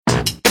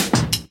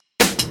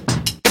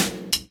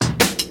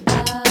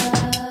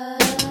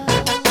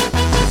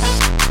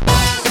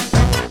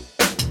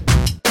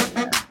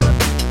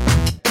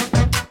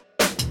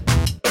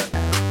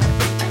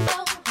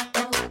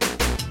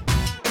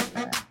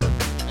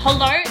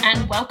Hello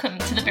and welcome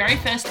to the very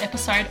first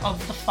episode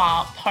of The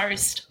Far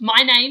Post.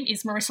 My name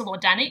is Marissa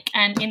Lordanic,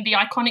 and in the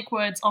iconic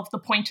words of the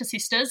Pointer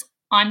Sisters,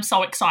 I'm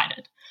so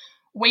excited.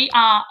 We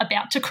are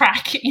about to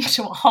crack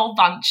into a whole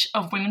bunch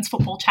of women's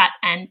football chat,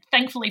 and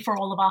thankfully for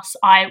all of us,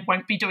 I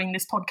won't be doing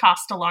this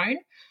podcast alone.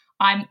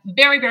 I'm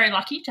very, very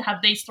lucky to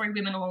have these three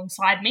women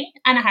alongside me: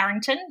 Anna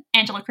Harrington,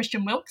 Angela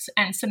Christian-Wilkes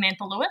and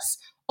Samantha Lewis,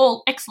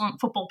 all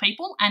excellent football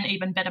people and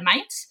even better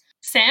mates.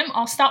 Sam,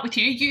 I'll start with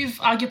you. You've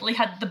arguably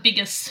had the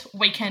biggest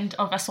weekend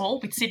of us all,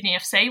 with Sydney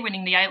FC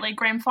winning the A-League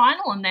Grand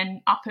Final and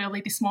then up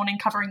early this morning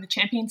covering the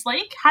Champions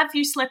League. Have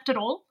you slept at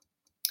all?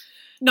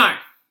 No,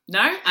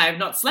 I have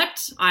not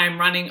slept. I am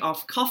running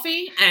off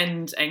coffee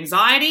and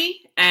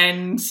anxiety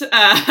and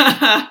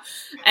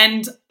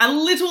and a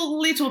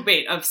little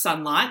bit of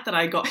sunlight that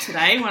I got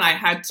today when I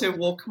had to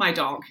walk my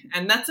dog,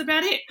 and that's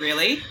about it,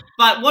 really.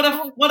 But what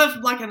a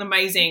like an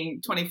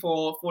amazing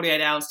 24,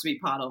 48 hours to be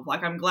part of.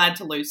 Like, I'm glad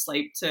to lose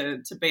sleep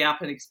to be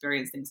up and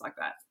experience things like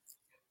that.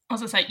 I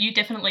was going to say, you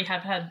definitely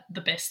have had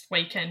the best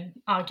weekend,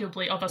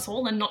 arguably, of us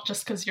all, and not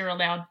just because you're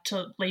allowed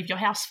to leave your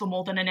house for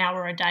more than an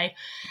hour a day.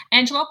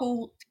 Angela,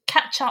 we'll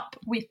catch up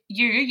with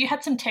you. You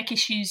had some tech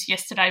issues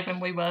yesterday when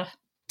we were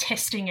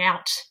testing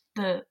out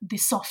the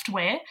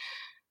software.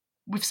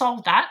 We've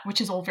solved that,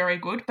 which is all very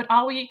good, but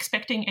are we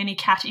expecting any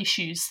cat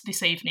issues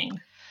this evening?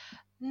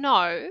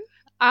 No.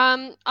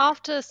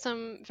 After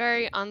some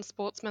very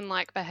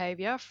unsportsmanlike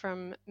behaviour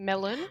from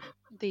Melon,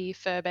 the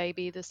fur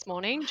baby, this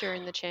morning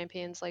during the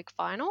Champions League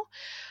final,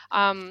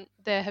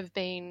 there have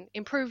been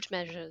improved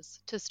measures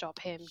to stop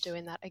him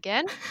doing that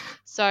again.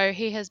 So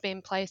he has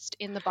been placed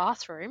in the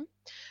bathroom.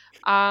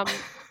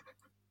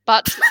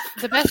 But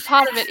the best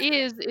part of it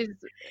is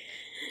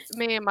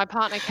me and my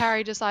partner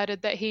Carrie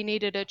decided that he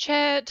needed a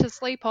chair to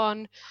sleep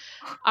on,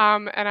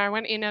 and I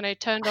went in and I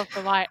turned off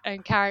the light,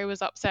 and Carrie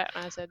was upset,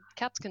 and I said,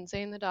 cats can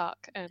see in the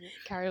dark, and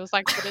Carrie was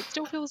like, but it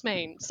still feels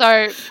mean.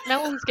 So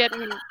Melon's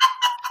getting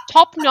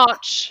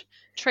top-notch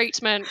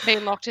treatment,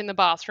 being locked in the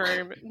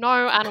bathroom.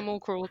 No animal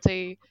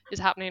cruelty is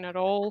happening at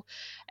all,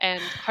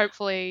 and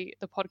hopefully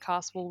the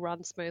podcast will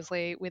run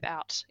smoothly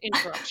without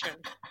interruption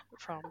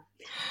from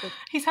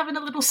He's having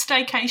a little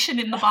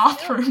staycation in the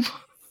bathroom.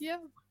 Yeah.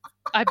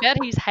 I bet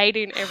he's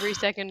hating every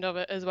second of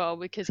it as well,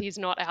 because he's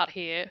not out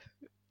here.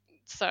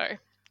 So,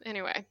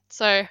 anyway.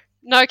 So,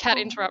 no cat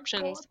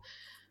interruptions.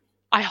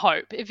 I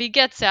hope. If he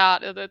gets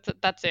out,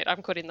 that's it.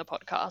 I'm quitting the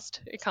podcast.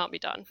 It can't be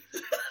done.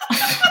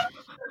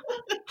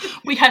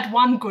 We had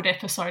one good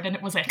episode and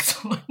it was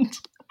excellent.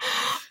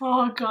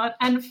 Oh, God.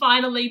 And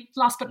finally,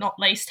 last but not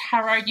least,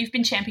 Harrow, you've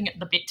been champing at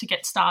the bit to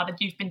get started.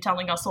 You've been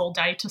telling us all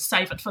day to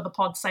save it for the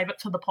pod, save it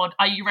for the pod.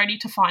 Are you ready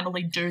to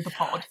finally do the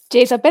pod?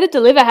 Geez, I better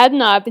deliver,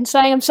 hadn't I? I've been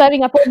saying I'm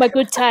saving up all my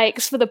good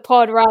takes for the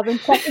pod rather than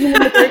putting them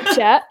in the group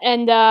chat,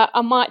 and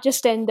I might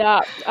just end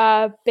up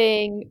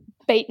being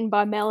beaten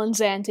by Melon's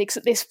antics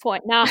at this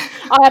point. Now,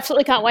 I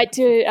absolutely can't wait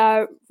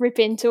to rip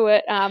into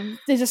it.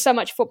 There's just so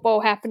much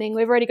football happening.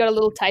 We've already got a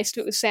little taste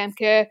of it with Sam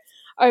Kerr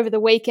over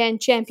the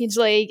weekend, Champions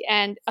League,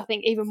 and I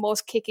think even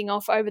more's kicking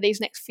off over these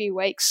next few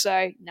weeks.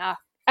 So,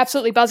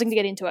 absolutely buzzing to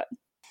get into it.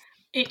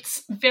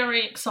 It's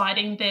very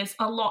exciting. There's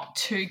a lot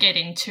to get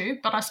into,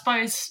 but I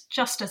suppose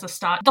just as a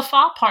start, the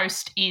Far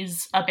Post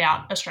is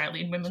about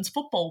Australian women's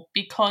football,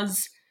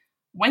 because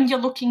when you're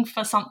looking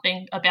for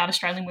something about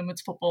Australian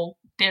women's football,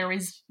 there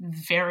is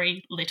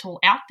very little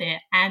out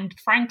there, and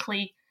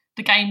frankly,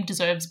 the game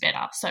deserves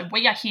better. So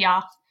we are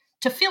here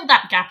to fill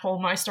that gap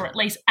almost, or at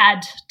least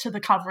add to the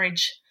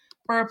coverage.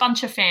 We're a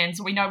bunch of fans.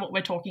 We know what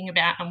we're talking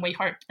about, and we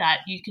hope that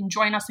you can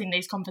join us in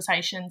these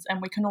conversations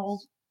and we can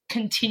all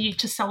continue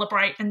to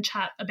celebrate and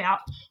chat about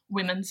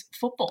women's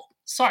football.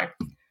 So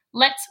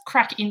let's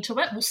crack into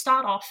it. We'll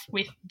start off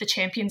with the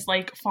Champions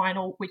League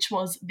final, which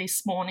was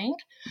this morning.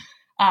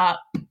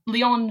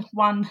 Lyon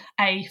won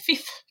a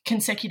fifth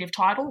consecutive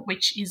title,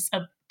 which is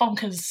a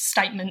bonkers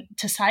statement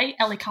to say.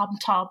 Ellie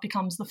Carpenter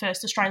becomes the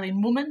first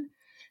Australian woman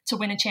to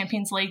win a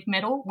Champions League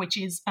medal,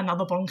 which is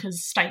another bonkers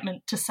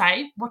statement to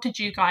say. What did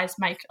you guys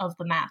make of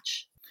the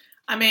match?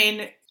 I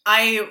mean,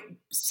 I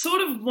sort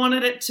of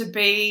wanted it to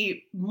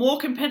be more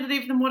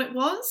competitive than what it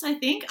was, I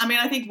think.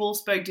 I think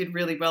Wolfsburg did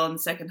really well in the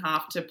second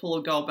half to pull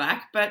a goal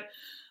back, but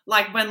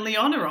like when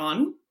Lyon are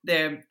on,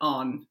 they're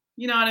on.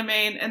 You know what I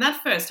mean? And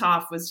that first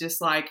half was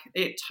just like,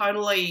 it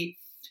totally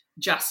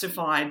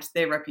justified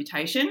their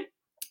reputation.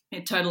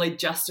 It totally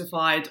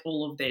justified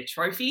all of their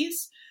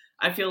trophies.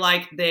 I feel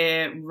like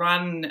their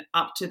run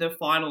up to the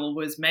final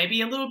was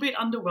maybe a little bit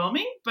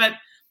underwhelming, but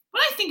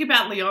when I think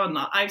about Lyon,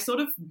 I sort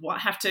of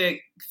have to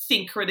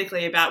think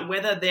critically about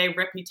whether their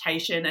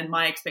reputation and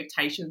my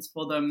expectations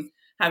for them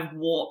have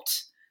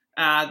warped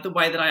the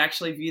way that I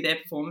actually view their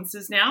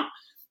performances now.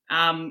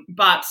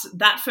 But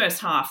that first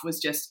half was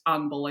just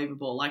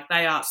unbelievable. Like,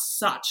 they are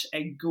such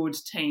a good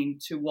team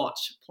to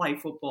watch play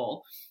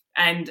football,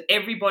 and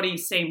everybody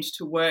seemed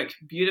to work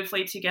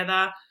beautifully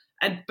together.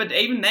 But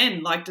even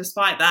then, like,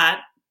 despite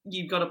that,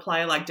 you've got a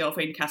player like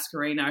Delphine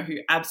Cascarino who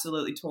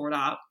absolutely tore it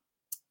up.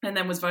 and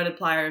then was voted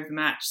player of the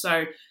match.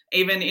 So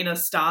even in a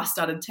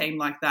star-studded team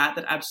like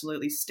that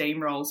absolutely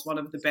steamrolls one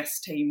of the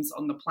best teams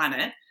on the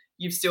planet,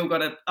 you've still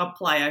got a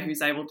player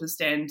who's able to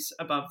stand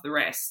above the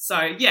rest.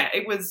 So yeah,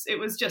 it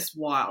was just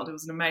wild. It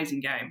was an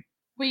amazing game.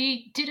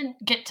 We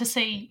didn't get to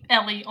see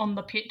Ellie on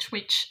the pitch,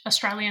 which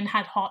Australian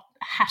hat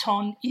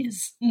on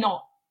is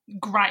not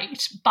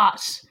great,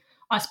 but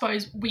I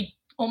suppose we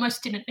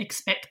almost didn't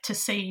expect to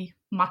see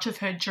much of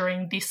her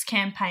during this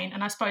campaign,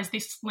 and I suppose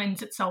this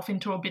lends itself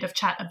into a bit of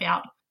chat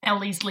about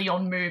Ellie's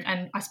Lyon move,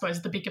 and I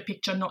suppose the bigger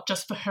picture, not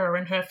just for her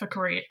and her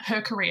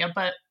career,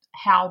 but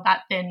how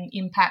that then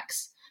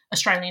impacts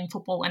Australian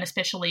football and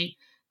especially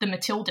the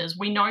Matildas.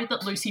 We know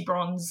that Lucy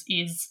Bronze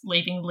is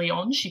leaving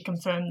Lyon. She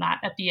confirmed that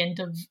at the end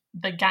of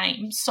the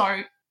game.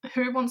 So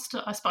who wants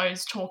to, I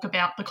suppose, talk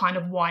about the kind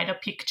of wider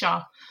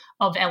picture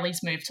of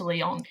Ellie's move to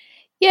Lyon?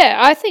 Yeah,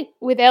 I think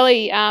with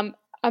Ellie, I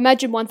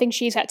imagine one thing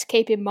she's had to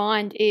keep in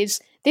mind is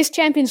this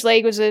Champions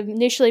League was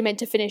initially meant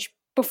to finish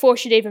before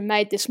she'd even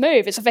made this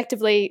move. It's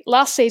effectively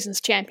last season's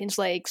Champions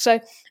League.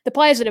 So the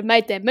players that have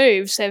made their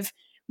moves have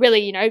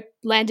really,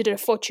 landed at a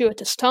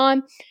fortuitous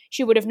time.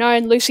 She would have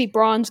known Lucy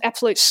Bronze,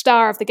 absolute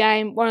star of the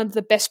game, one of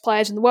the best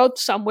players in the world.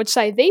 Some would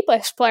say the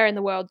best player in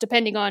the world,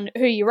 depending on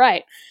who you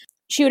rate.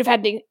 She would have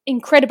had an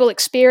incredible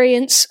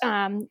experience.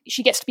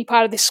 She gets to be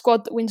part of this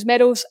squad that wins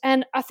medals.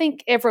 And I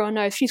think everyone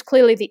knows she's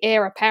clearly the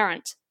heir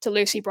apparent to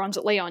Lucy Bronze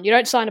at Lyon. You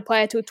don't sign a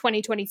player till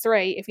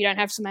 2023 if you don't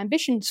have some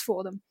ambitions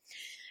for them.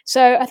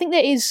 So I think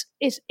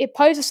it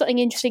poses something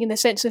interesting in the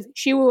sense of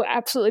she will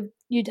absolutely,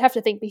 you'd have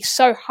to think, be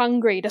so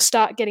hungry to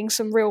start getting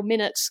some real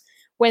minutes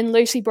when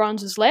Lucy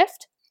Bronze is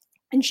left,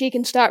 and she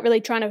can start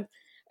really trying to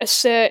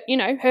assert,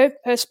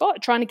 her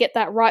spot, trying to get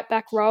that right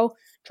back role,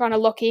 trying to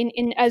lock in.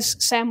 And as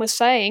Sam was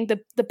saying,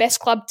 the best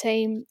club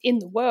team in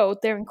the world,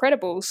 they're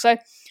incredible. So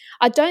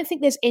I don't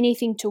think there's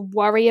anything to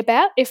worry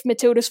about if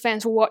Matilda's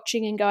fans were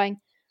watching and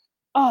going,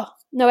 oh,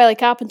 no, Ellie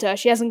Carpenter,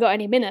 she hasn't got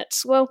any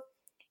minutes. Well,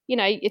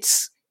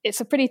 it's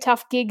a pretty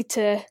tough gig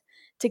to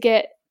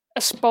get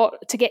a spot,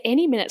 to get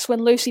any minutes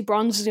when Lucy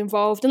Bronze is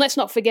involved. And let's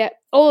not forget,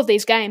 all of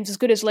these games, as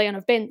good as Lyon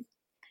have been,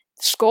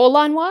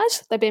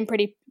 scoreline-wise, they've been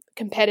pretty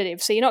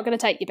competitive. So you're not going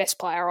to take your best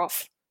player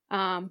off.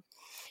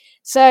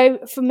 So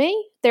for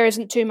me, there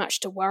isn't too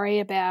much to worry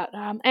about.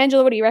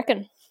 Angela, what do you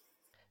reckon?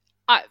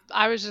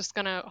 I was just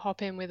going to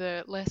hop in with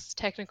a less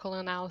technical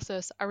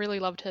analysis. I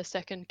really loved her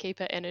second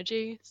keeper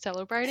energy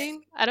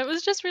celebrating, and it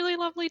was just really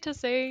lovely to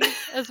see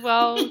as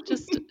well,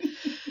 just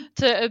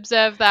to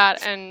observe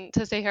that and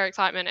to see her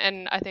excitement.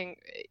 And I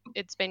think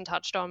it's been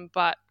touched on,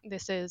 but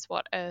this is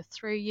a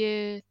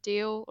 3-year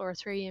deal or a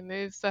 3-year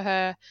move for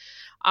her.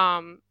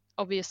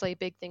 Obviously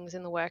big things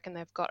in the work, and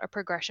they've got a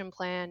progression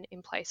plan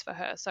in place for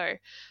her. So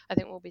I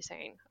think we'll be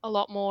seeing a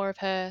lot more of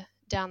her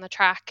down the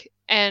track.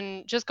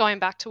 And just going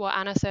back to what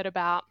Anna said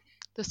about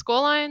the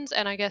scorelines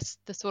and I guess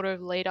the sort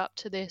of lead up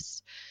to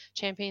this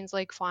Champions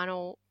League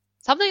final,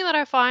 something that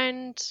I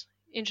find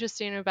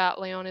interesting about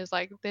Lyon is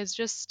there's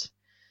just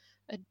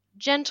a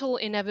gentle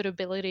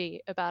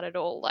inevitability about it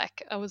all.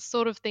 I was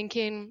sort of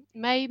thinking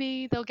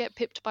maybe they'll get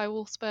pipped by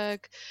Wolfsburg,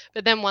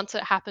 but then once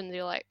it happens,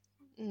 you're like,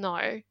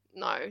 no,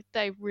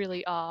 they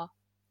really are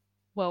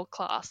world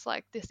class.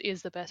 This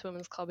is the best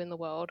women's club in the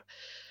world.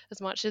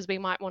 As much as we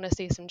might want to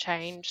see some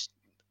change,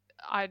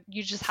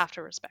 you just have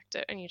to respect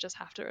it and you just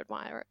have to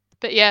admire it.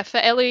 But yeah, for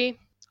Ellie,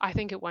 I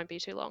think it won't be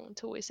too long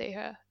until we see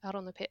her out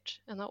on the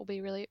pitch, and that will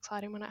be really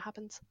exciting when it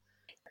happens.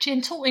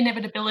 Gentle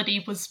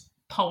inevitability was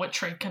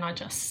poetry, can I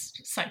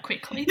just say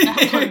quickly?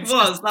 That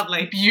was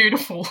lovely.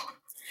 Beautiful.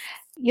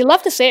 You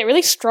love to see it.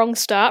 Really strong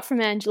start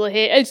from Angela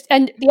here.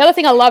 And the other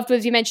thing I loved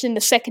was you mentioned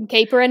the second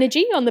keeper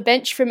energy on the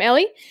bench from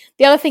Ellie.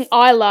 The other thing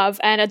I love,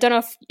 and I don't know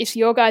if it's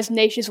your guys'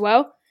 niche as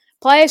well,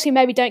 players who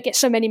maybe don't get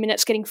so many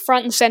minutes getting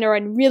front and centre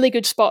in really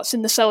good spots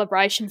in the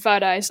celebration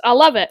photos. I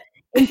love it.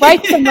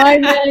 Embrace the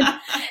moment.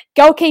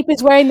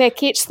 Goalkeepers wearing their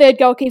kits, third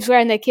goalkeepers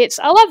wearing their kits.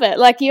 I love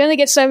it. You only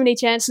get so many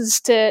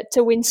chances to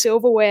win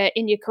silverware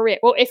in your career.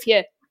 Well, if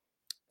you're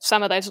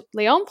some of those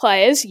Lyon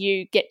players,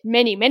 you get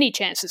many, many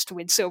chances to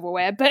win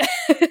silverware. But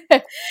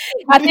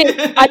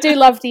I do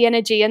love the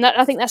energy, and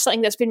I think that's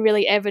something that's been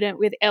really evident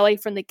with Ellie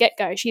from the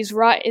get-go. She's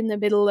right in the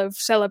middle of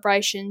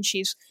celebration.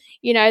 She's,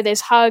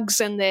 there's hugs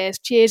and there's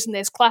cheers and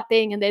there's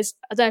clapping and there's,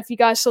 I don't know if you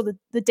guys saw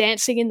the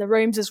dancing in the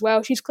rooms as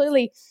well. She's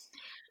clearly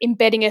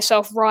embedding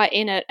herself right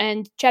in it.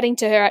 And chatting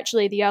to her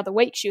actually the other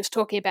week, she was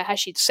talking about how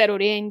she'd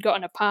settled in, got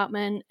an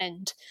apartment,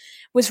 and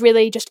was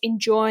really just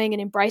enjoying and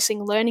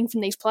embracing learning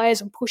from these players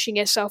and pushing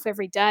herself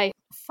every day.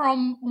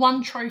 From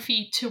one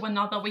trophy to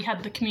another, we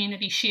had the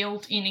Community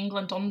Shield in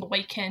England on the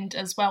weekend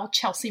as well.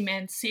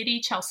 Chelsea-Man City.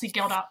 Chelsea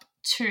got up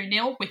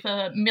 2-0 with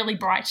a Millie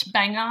Bright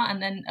banger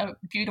and then a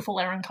beautiful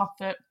Erin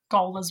Cuthbert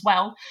goal as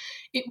well.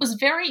 It was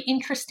very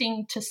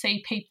interesting to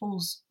see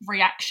people's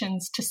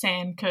reactions to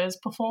Sam Kerr's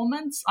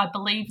performance. I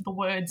believe the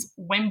words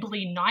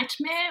Wembley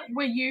nightmare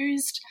were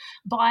used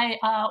by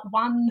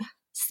one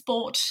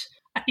sport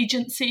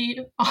agency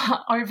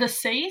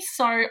overseas.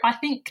 So I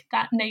think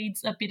that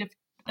needs a bit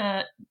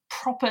of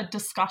proper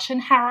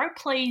discussion. Harrow,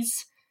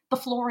 please the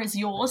floor is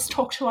yours.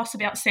 Talk to us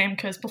about Sam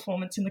Kerr's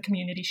performance in the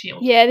Community Shield.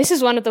 Yeah, this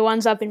is one of the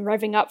ones I've been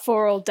revving up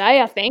for all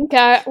day, I think.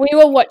 We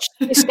all watched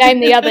this game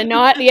the other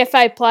night. The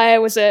FA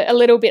player was a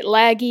little bit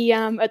laggy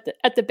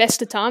at the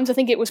best of times. I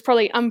think it was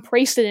probably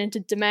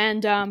unprecedented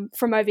demand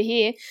from over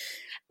here.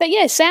 But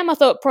yeah, Sam, I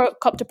thought,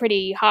 copped a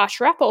pretty harsh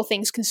rap, all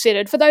things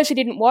considered. For those who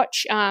didn't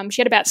watch,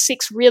 she had about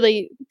 6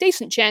 really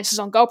decent chances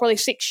on goal, probably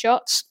 6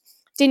 shots.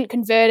 Didn't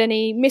convert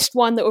any, missed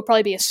one that would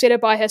probably be a sitter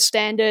by her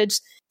standards.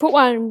 Put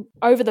one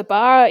over the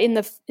bar in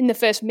the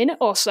first minute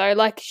or so.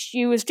 Like,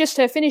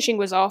 her finishing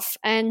was off.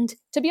 And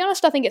to be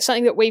honest, I think it's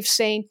something that we've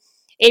seen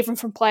even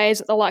from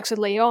players at the likes of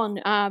Lyon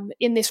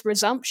in this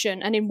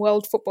resumption and in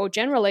world football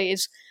generally,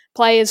 is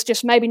players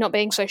just maybe not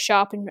being so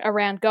sharp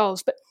around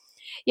goals. But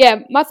yeah,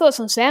 my thoughts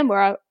on Sam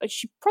were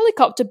she probably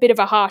copped a bit of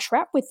a harsh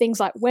rap with things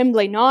like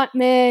Wembley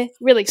Nightmare,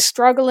 really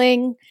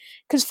struggling.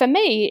 Because for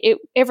me,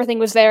 everything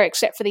was there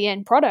except for the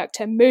end product.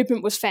 Her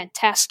movement was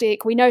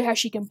fantastic. We know how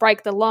she can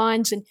break the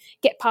lines and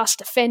get past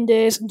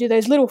defenders and do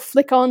those little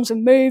flick-ons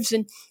and moves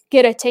and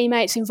get her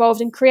teammates involved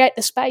and create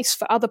the space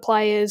for other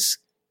players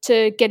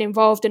to get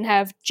involved and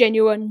have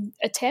genuine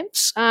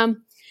attempts.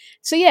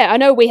 So yeah, I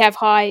know we have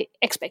high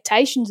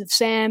expectations of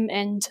Sam,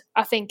 and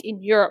I think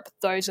in Europe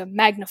those are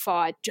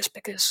magnified just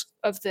because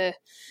of the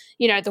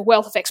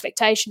wealth of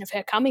expectation of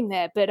her coming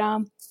there. But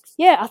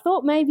yeah, I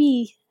thought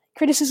maybe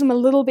criticism a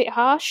little bit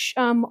harsh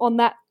on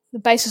the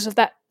basis of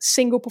that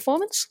single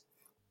performance.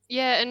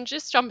 Yeah, and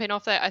just jumping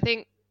off that, I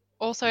think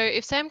also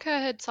if Sam Kerr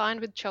had signed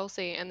with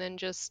Chelsea and then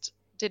just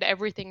did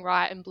everything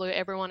right and blew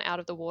everyone out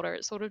of the water,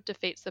 it sort of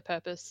defeats the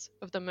purpose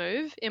of the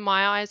move. In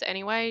my eyes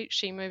anyway,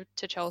 she moved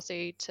to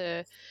Chelsea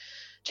to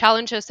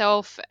challenge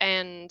herself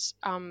and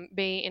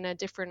be in a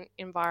different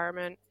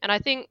environment. And I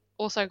think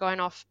also going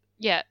off,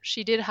 yeah,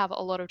 she did have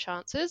a lot of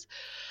chances,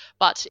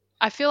 but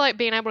I feel like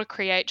being able to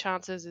create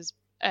chances is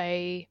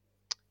a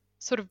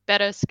sort of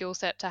better skill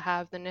set to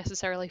have than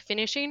necessarily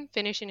finishing.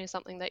 Finishing is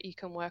something that you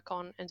can work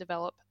on and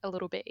develop a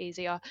little bit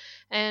easier.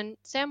 And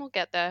Sam will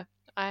get there.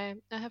 I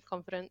have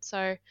confidence.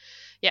 So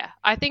yeah,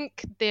 I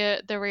think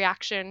the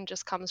reaction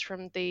just comes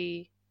from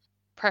the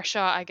pressure,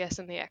 I guess,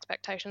 and the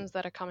expectations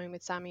that are coming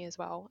with Sammy as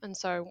well. And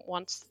so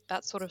once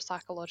that sort of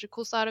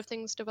psychological side of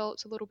things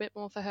develops a little bit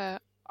more for her,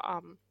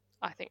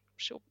 I think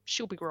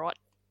she'll be right.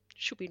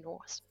 She'll be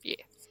nice. Yeah.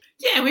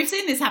 Yeah, we've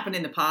seen this happen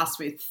in the past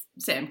with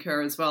Sam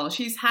Kerr as well.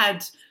 She's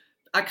had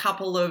a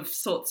couple of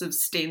sorts of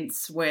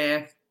stints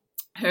where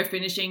her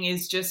finishing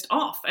is just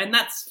off, and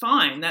that's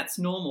fine. That's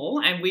normal,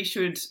 and we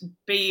should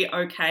be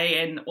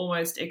okay and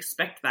almost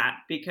expect that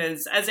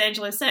because, as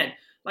Angela said,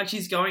 like,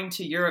 she's going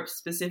to Europe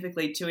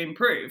specifically to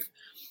improve.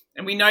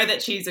 And we know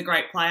that she's a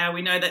great player.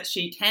 We know that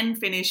she can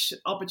finish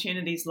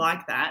opportunities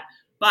like that,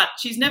 but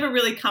she's never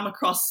really come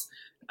across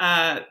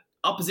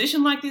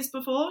opposition like this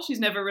before. She's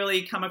never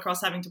really come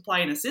across having to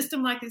play in a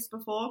system like this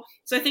before.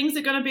 So things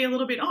are going to be a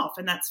little bit off,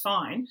 and that's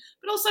fine.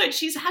 But also,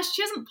 she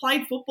hasn't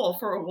played football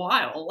for a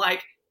while.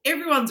 Like,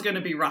 everyone's going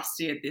to be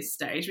rusty at this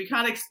stage. We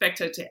can't expect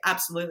her to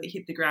absolutely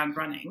hit the ground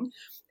running,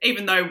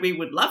 even though we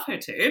would love her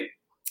to.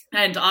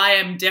 And I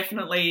am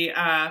definitely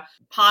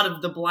part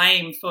of the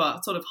blame for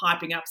sort of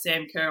hyping up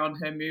Sam Kerr on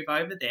her move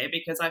over there,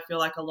 because I feel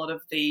like a lot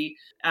of the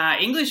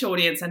English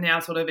audience are now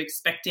sort of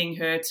expecting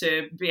her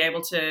to be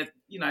able to,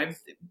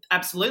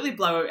 absolutely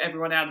blow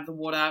everyone out of the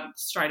water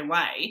straight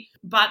away.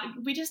 But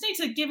we just need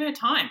to give her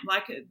time.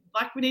 Like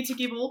we need to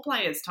give all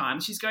players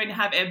time. She's going to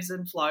have ebbs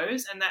and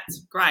flows, and that's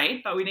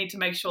great, but we need to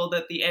make sure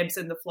that the ebbs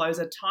and the flows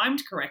are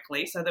timed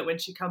correctly so that when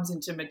she comes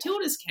into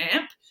Matilda's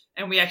camp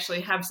and we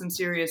actually have some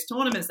serious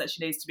tournaments that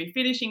she needs to be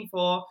finishing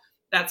for,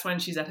 that's when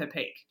she's at her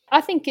peak. I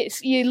think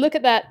you look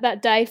at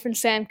that day from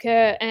Sam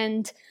Kerr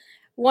and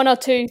one or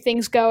two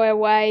things go her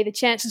way, the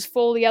chances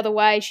fall the other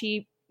way,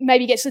 she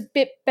maybe gets a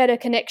bit better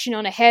connection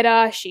on a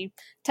header, she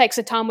takes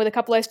her time with a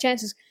couple of those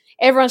chances.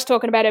 Everyone's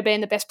talking about her being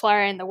the best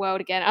player in the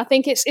world again. I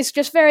think it's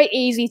just very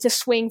easy to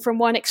swing from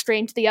one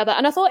extreme to the other.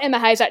 And I thought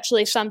Emma Hayes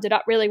actually summed it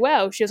up really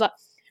well. She was like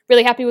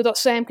really happy with what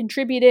Sam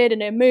contributed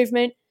and her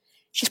movement.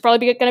 She's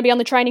probably going to be on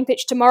the training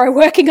pitch tomorrow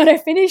working on her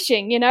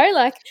finishing,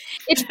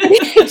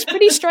 it's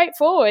pretty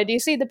straightforward. You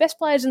see, the best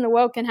players in the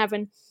world can have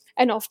an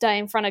off day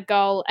in front of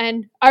goal.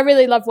 And I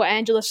really love what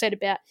Angela said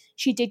about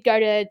she did go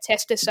to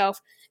test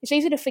herself. It's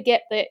easy to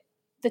forget that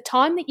the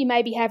time that you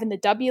maybe have in the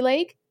W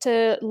League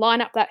to line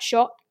up that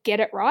shot, get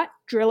it right,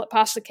 drill it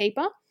past the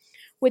keeper.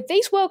 With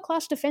these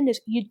world-class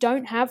defenders, you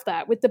don't have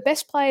that. With the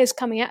best players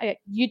coming out,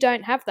 you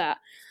don't have that.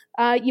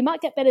 You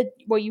might get better,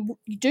 you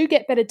do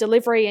get better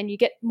delivery and you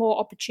get more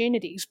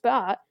opportunities,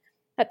 but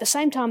at the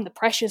same time, the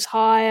pressure's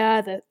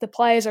higher, the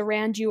players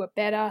around you are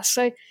better.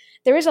 So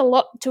there is a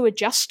lot to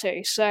adjust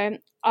to. So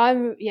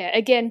I'm,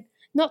 again,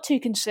 not too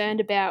concerned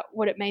about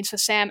what it means for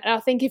Sam. And I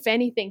think, if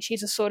anything,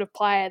 she's a sort of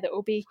player that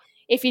will be,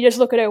 if you just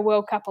look at her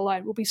World Cup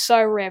alone, will be so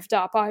revved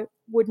up. I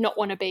would not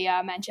want to be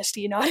Manchester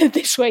United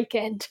this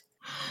weekend.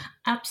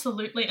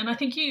 Absolutely. And I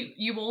think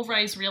you all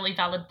raise really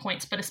valid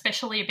points, but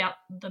especially about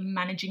the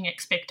managing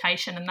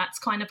expectation. And that's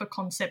kind of a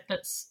concept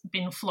that's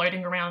been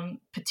floating around,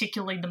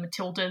 particularly the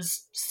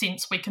Matildas,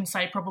 since we can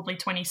say probably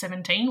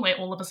 2017, where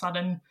all of a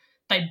sudden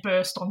they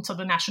burst onto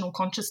the national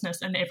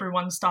consciousness and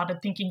everyone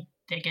started thinking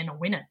they're going to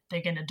win it,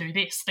 they're going to do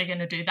this, they're going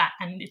to do that.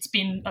 And it's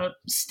been a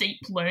steep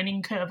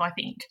learning curve, I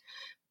think,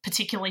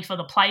 particularly for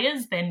the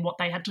players, than what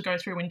they had to go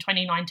through in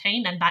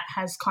 2019. And that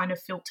has kind of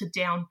filtered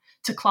down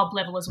to club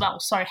level as well.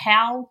 So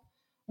how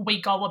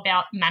we go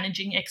about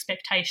managing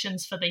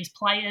expectations for these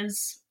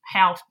players,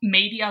 how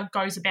media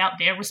goes about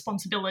their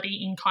responsibility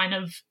in kind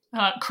of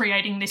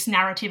creating this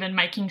narrative and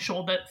making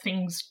sure that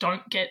things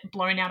don't get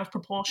blown out of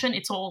proportion.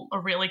 It's all a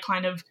really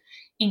kind of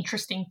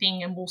interesting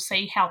thing, and we'll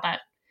see how that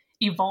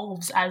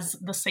evolves as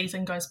the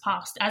season goes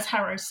past. As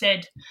Harrow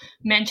said,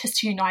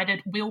 Manchester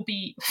United will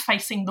be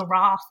facing the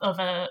wrath of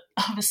a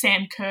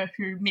Sam Kerr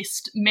who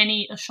missed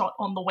many a shot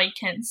on the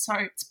weekend. So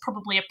it's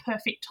probably a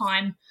perfect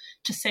time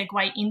to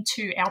segue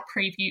into our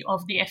preview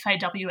of the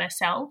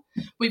FAWSL.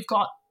 We've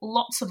got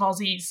lots of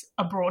Aussies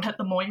abroad at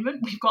the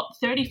moment. We've got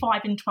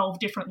 35 in 12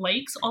 different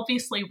leagues.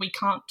 Obviously, we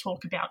can't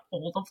talk about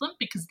all of them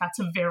because that's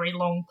a very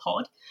long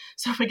pod.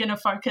 So we're going to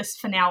focus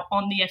for now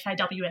on the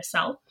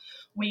FAWSL.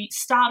 We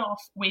start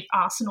off with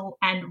Arsenal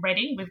and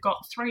Reading. We've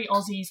got 3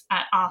 Aussies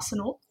at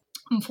Arsenal.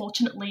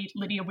 Unfortunately,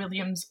 Lydia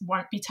Williams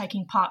won't be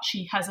taking part.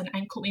 She has an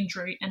ankle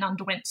injury and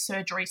underwent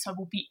surgery, so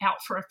will be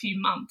out for a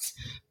few months.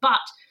 But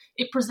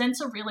it presents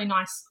a really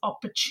nice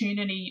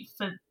opportunity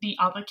for the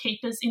other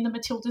keepers in the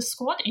Matildas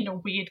squad in a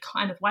weird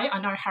kind of way.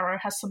 I know Harrow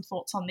has some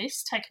thoughts on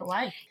this. Take it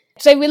away.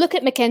 So we look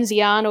at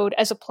Mackenzie Arnold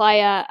as a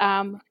player,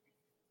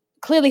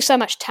 clearly so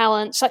much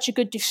talent, such a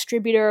good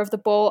distributor of the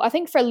ball. I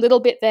think for a little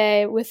bit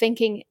there, we're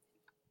thinking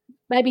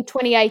maybe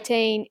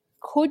 2018,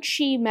 could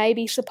she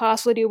maybe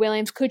surpass Lydia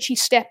Williams? Could she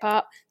step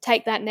up,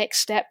 take that next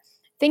step?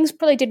 Things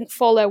probably didn't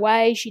fall her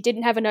way. She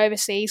didn't have an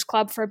overseas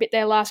club for a bit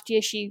there last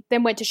year. She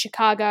then went to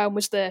Chicago and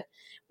was the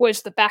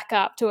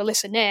backup to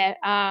Alyssa Nair,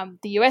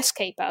 the US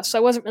keeper,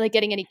 so wasn't really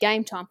getting any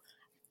game time.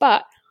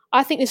 But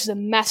I think this is a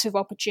massive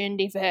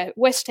opportunity for her.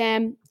 West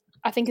Ham,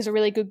 I think, is a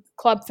really good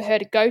club for her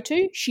to go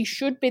to. She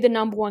should be the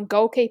number 1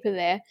 goalkeeper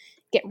there,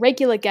 get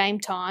regular game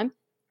time,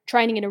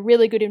 training in a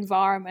really good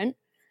environment,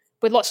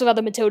 with lots of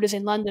other Matildas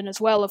in London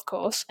as well, of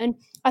course. And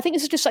I think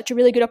this is just such a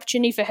really good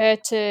opportunity for her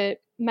to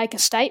make a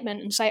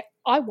statement and say,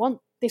 I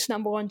want this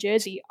number 1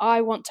 jersey. I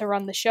want to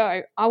run the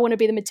show. I want to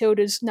be the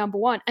Matildas number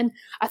 1. And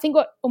I think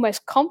what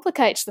almost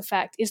complicates the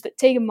fact is that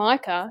Tegan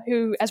Micah,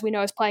 who, as we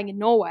know, is playing in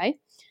Norway,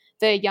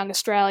 the young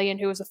Australian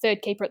who was the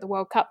 3rd keeper at the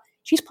World Cup,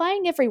 she's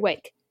playing every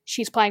week.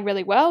 She's playing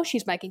really well.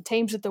 She's making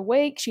teams of the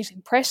week. She's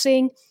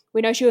impressing. We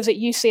know she was at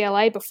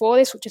UCLA before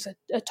this, which is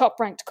a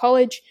top-ranked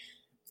college.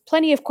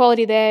 Plenty of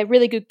quality there,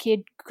 really good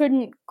kid.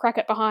 Couldn't crack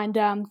it behind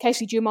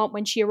Casey Dumont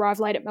when she arrived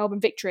late at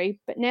Melbourne Victory.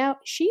 But now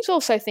she's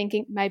also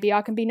thinking, maybe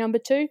I can be number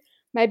 2.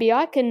 Maybe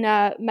I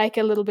can make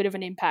a little bit of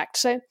an impact.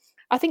 So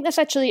I think that's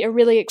actually a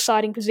really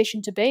exciting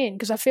position to be in,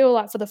 because I feel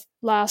like for the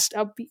last,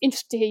 I'll be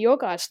interested to hear your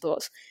guys'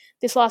 thoughts.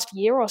 This last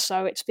year or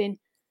so, it's been,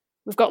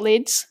 we've got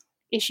Lids.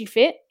 Is she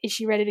fit? Is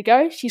she ready to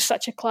go? She's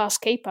such a class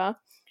keeper.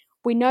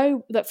 We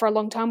know that for a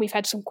long time we've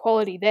had some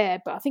quality there,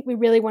 but I think we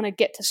really want to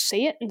get to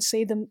see it and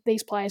see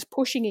these players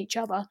pushing each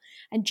other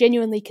and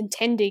genuinely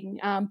contending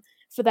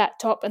for that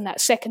top and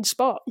that second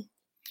spot.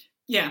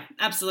 Yeah,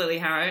 absolutely,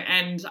 Harrow.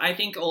 And I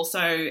think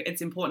also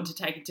it's important to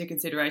take into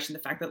consideration the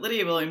fact that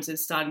Lydia Williams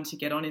is starting to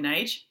get on in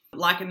age.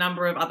 Like a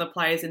number of other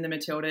players in the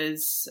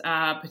Matildas,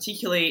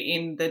 particularly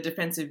in the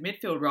defensive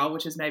midfield role,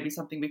 which is maybe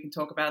something we can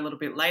talk about a little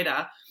bit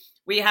later,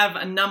 we have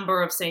a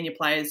number of senior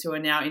players who are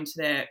now into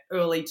their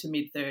early to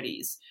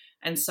mid-30s.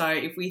 And so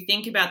if we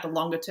think about the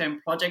longer-term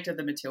project of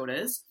the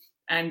Matildas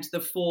and the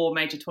 4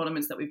 major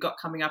tournaments that we've got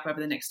coming up over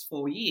the next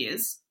 4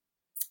 years,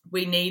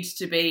 we need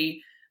to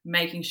be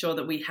making sure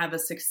that we have a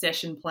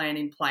succession plan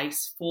in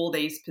place for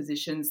these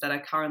positions that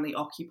are currently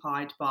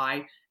occupied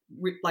by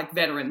like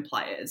veteran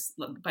players.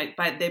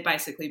 They're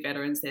basically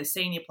veterans. They're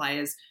senior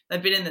players.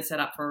 They've been in the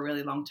setup for a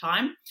really long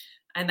time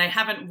and they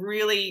haven't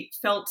really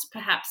felt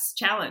perhaps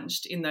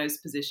challenged in those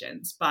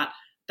positions. But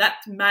that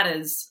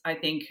matters, I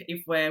think,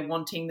 if we're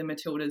wanting the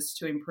Matildas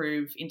to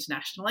improve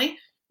internationally,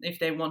 if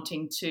they're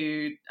wanting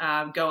to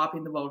go up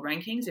in the world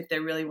rankings, if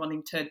they're really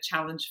wanting to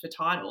challenge for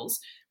titles.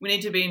 We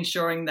need to be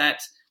ensuring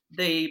that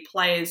the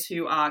players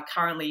who are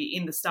currently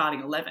in the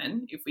starting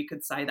 11, if we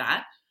could say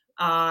that,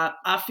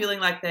 are feeling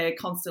like they're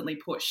constantly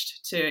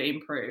pushed to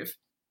improve.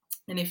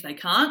 And if they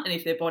can't, and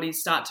if their bodies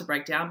start to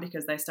break down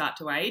because they start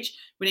to age,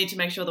 we need to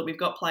make sure that we've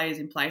got players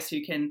in place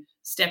who can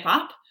step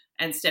up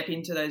and step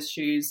into those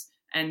shoes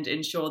and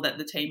ensure that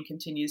the team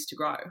continues to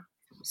grow.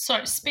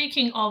 So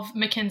speaking of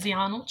Mackenzie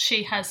Arnold,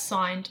 she has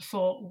signed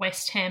for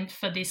West Ham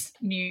for this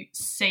new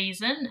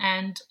season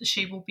and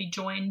she will be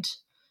joined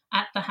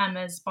at the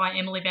Hammers by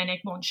Emily Van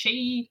Egmond.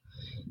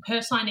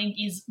 Her signing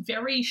is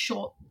very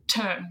short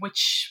term,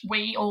 which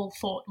we all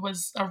thought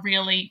was a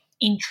really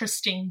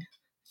interesting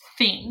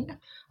thing.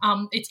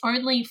 It's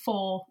only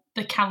for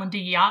the calendar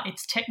year.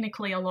 It's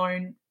technically a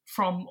loan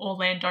from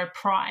Orlando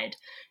Pride.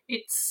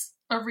 It's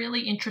a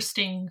really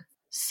interesting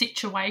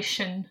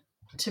situation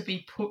to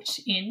be put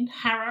in.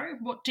 Harrow,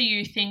 what do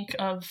you think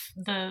of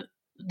the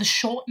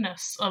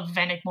shortness of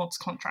Van Egmont's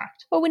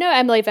contract? Well, we know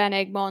Emily Van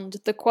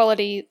Egmond, the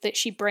quality that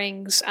she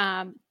brings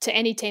to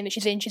any team that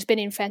she's in. She's been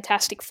in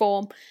fantastic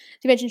form.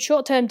 You mentioned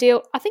short-term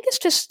deal. I think it's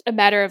just a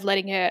matter of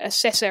letting her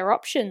assess her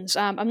options.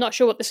 I'm not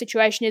sure what the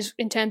situation is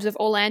in terms of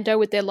Orlando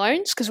with their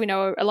loans, because we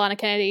know Alana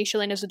Kennedy,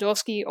 Shalina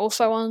Zadorsky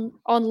also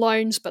on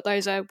loans, but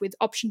those are with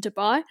option to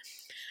buy.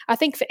 I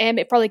think for Em,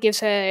 it probably gives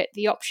her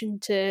the option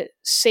to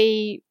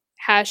see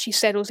how she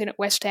settles in at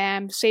West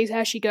Ham, see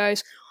how she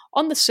goes.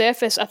 On the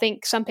surface, I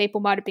think some people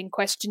might have been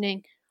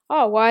questioning,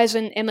 why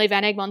isn't Emily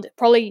Van Egmond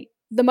probably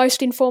the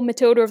most informed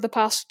Matilda of the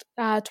past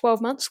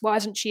 12 months? Why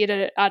isn't she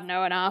at, an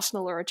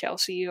Arsenal or a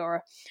Chelsea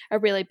or a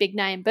really big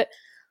name? But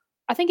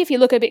I think if you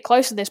look a bit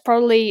closer, there's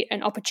probably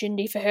an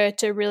opportunity for her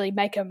to really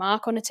make her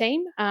mark on a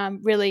team,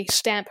 really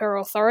stamp her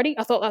authority.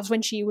 I thought that was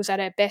when she was at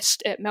her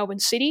best at Melbourne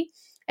City.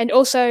 And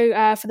also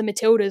for the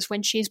Matildas,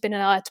 when she's been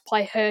allowed to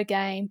play her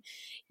game,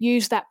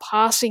 use that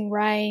passing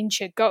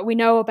range. We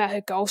know about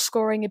her goal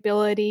scoring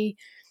ability.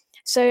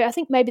 So I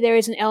think maybe there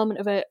is an element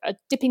of a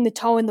dipping the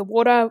toe in the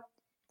water.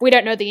 We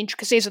don't know the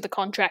intricacies of the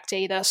contract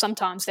either.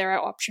 Sometimes there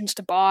are options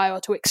to buy or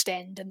to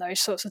extend and those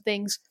sorts of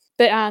things.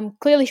 But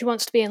clearly she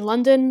wants to be in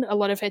London. A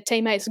lot of her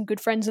teammates and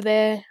good friends are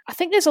there. I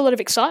think there's a lot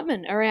of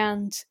excitement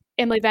around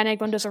Emily Van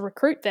Egmond as a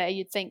recruit there,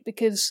 you'd think,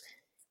 because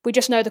we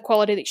just know the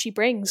quality that she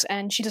brings,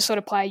 and she's the sort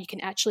of player you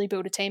can actually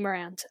build a team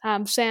around.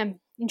 Sam,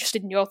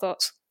 interested in your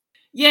thoughts.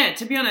 Yeah,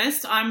 to be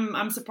honest,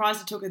 I'm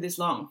surprised it took her this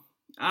long.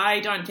 I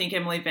don't think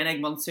Emily Van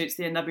Egmond suits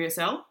the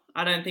NWSL.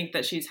 I don't think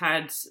that she's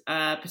had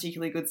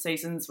particularly good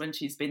seasons when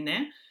she's been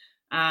there.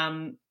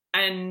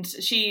 And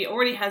she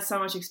already has so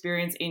much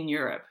experience in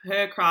Europe.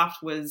 Her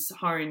craft was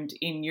honed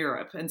in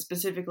Europe and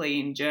specifically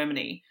in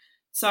Germany.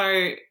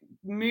 So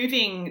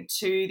moving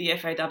to the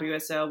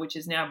FAWSL, which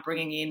is now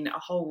bringing in a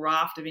whole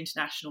raft of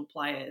international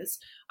players,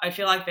 I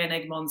feel like Van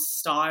Egmond's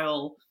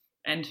style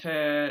and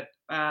her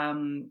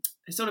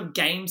sort of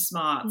game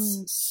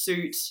smarts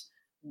suit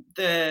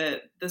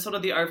the sort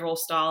of the overall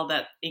style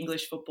that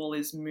English football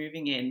is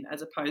moving in,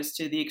 as opposed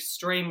to the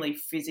extremely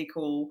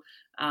physical,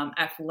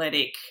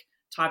 athletic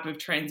type of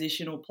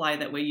transitional play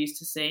that we're used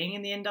to seeing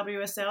in the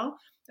NWSL.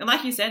 And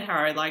like you said,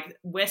 Harrow, like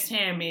West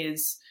Ham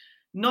is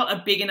not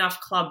a big enough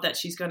club that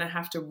she's going to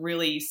have to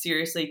really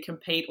seriously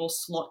compete or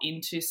slot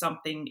into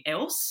something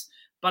else.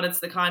 But it's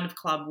the kind of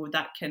club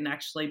that can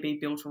actually be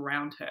built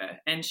around her.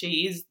 And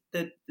she's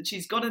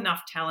got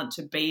enough talent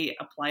to be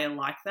a player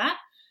like that.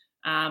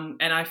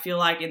 And I feel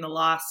like in the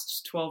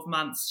last 12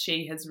 months,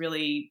 she has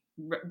really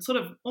sort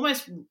of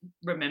almost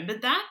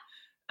remembered that.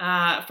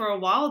 For a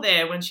while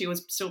there, when she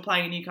was still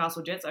playing in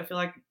Newcastle Jets, I feel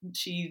like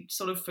she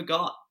sort of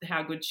forgot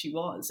how good she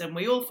was. And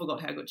we all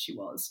forgot how good she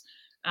was.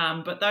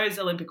 But those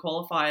Olympic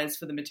qualifiers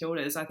for the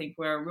Matildas, I think,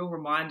 were a real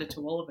reminder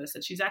to all of us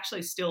that she's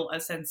actually still a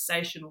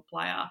sensational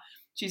player.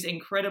 She's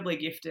incredibly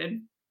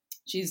gifted.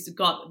 She's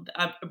got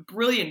a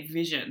brilliant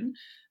vision,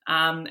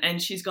 and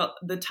she's got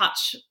the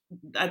touch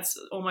that's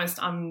almost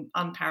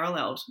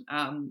unparalleled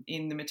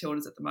in the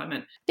Matildas at the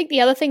moment. I think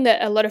the other thing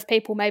that a lot of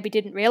people maybe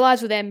didn't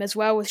realise with them as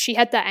well was she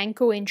had that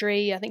ankle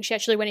injury. I think she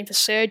actually went in for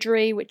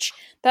surgery, which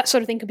that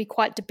sort of thing can be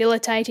quite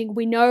debilitating.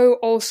 We know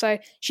also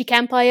she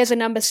can play as a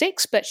number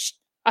 6, but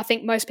I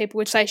think most people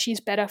would say she's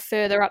better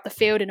further up the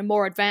field in a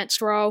more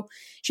advanced role.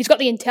 She's got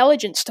the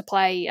intelligence to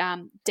play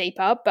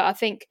deeper, but I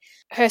think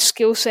her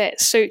skill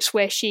set suits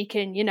where she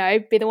can,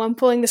 be the one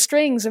pulling the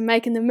strings and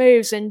making the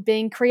moves and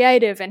being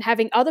creative and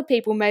having other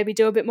people maybe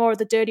do a bit more of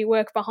the dirty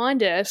work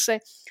behind her. So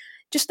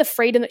just the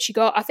freedom that she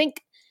got. I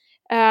think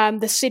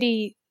the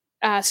City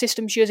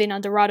system she was in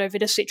under Rado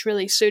Vidosic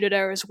really suited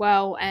her as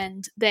well.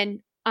 And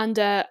then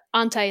under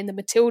Ante and the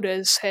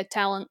Matildas, her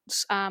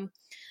talents,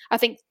 I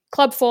think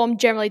club form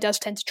generally does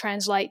tend to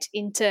translate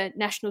into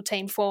national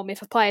team form.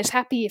 If a player's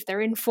happy, if they're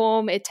in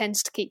form, it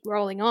tends to keep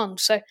rolling on.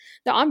 So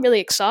I'm really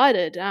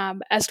excited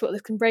as to what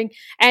this can bring.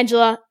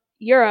 Angela,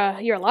 you're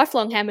a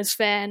lifelong Hammers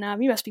fan.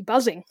 You must be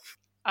buzzing.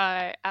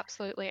 I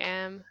absolutely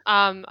am.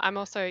 I'm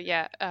also,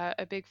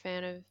 a big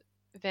fan of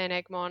Van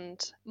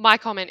Egmond. My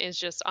comment is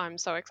just I'm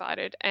so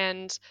excited.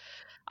 And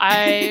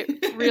I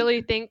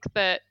really think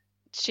that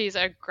she's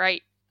a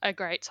great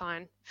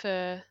sign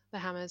for the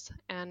Hammers.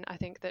 And I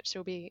think that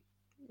she'll be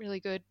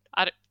really good.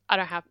 I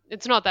don't have,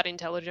 it's not that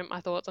intelligent,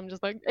 my thoughts. I'm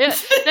just like, yeah,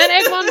 then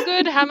Egmond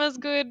good, Hammer's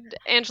good,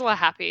 Angela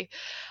happy.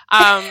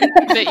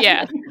 But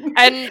yeah,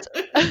 and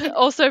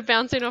also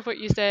bouncing off what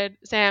you said,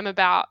 Sam,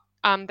 about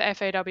the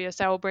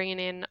FAWSL bringing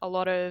in a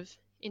lot of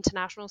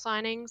international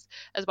signings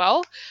as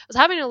well. I was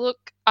having a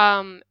look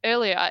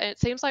earlier, and it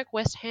seems like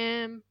West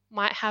Ham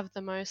might have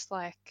the most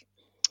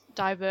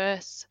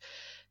diverse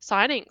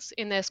signings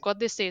in their squad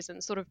this season,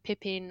 sort of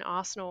pipping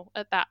Arsenal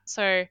at that.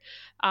 So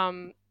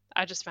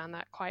I just found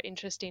that quite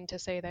interesting to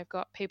see. They've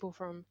got people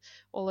from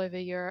all over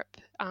Europe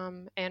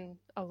and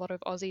a lot of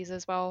Aussies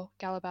as well,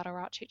 Galabata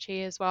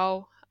Rachichi as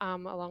well,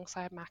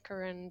 alongside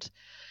Macca and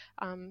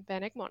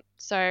Van Egmond.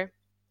 So,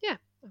 yeah,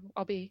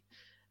 I'll be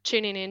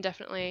tuning in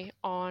definitely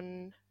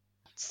on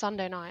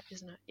Sunday night,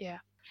 isn't it? Yeah.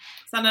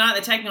 Sunday night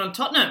they're taking on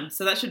Tottenham,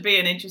 so that should be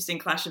an interesting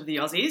clash of the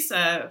Aussies.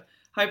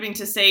 Hoping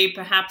to see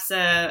perhaps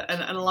an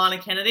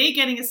Alana Kennedy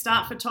getting a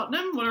start for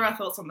Tottenham. What are our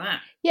thoughts on that?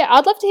 Yeah,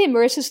 I'd love to hear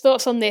Marissa's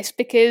thoughts on this,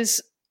 because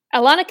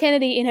Alana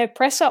Kennedy, in her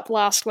press-up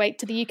last week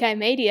to the UK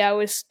media,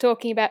 was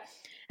talking about,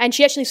 and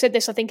she actually said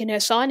this, I think, in her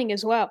signing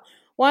as well,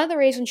 one of the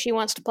reasons she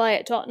wants to play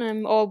at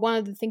Tottenham, or one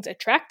of the things that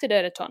attracted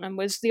her to Tottenham,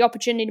 was the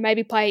opportunity to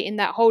maybe play in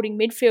that holding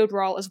midfield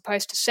role as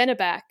opposed to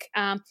centre-back.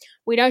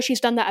 We know she's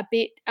done that a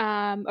bit,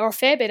 or a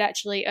fair bit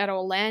actually, at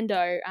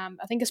Orlando,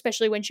 I think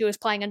especially when she was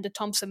playing under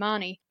Tom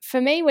Samani.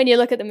 For me, when you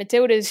look at the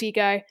Matildas, you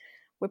go,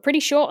 we're pretty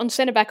short on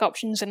centre-back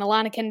options, and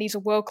Alana Kennedy's a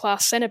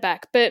world-class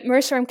centre-back. But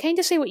Marissa, I'm keen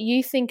to see what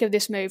you think of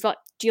this move. Like,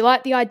 do you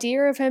like the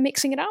idea of her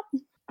mixing it up?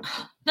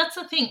 That's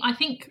the thing. I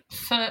think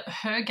for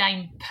her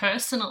game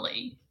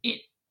personally,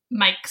 it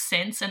makes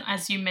sense. And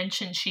as you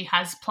mentioned, she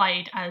has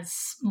played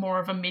as more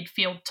of a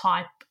midfield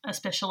type,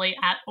 especially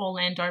at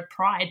Orlando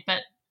Pride.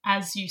 But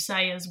as you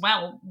say as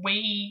well,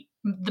 the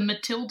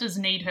Matildas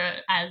need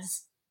her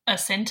as a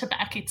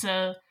centre-back.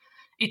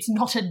 It's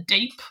not a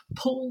deep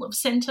pool of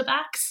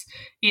centre-backs.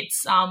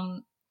 It's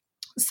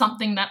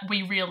something that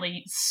we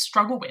really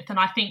struggle with. And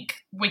I think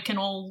we can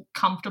all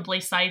comfortably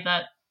say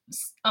that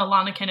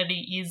Alana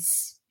Kennedy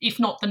is, if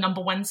not the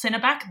number one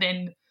centre-back,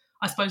 then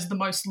I suppose the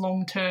most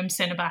long-term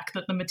centre-back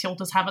that the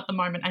Matildas have at the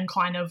moment, and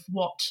kind of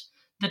what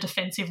the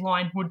defensive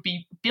line would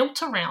be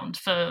built around,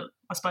 for,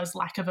 I suppose,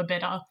 lack of a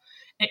better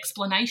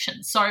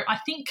explanation. So I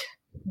think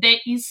there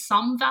is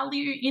some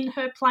value in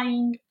her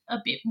playing a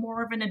bit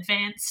more of an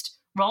advanced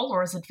role,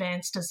 or as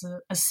advanced as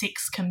a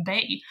six can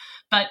be,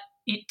 but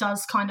it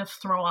does kind of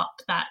throw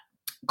up that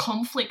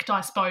conflict,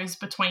 I suppose,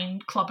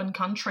 between club and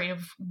country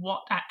of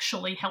what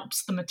actually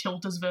helps the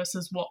Matildas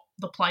versus what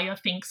the player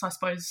thinks, I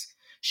suppose,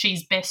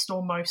 she's best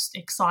or most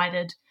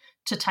excited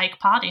to take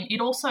part in. It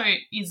also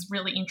is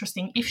really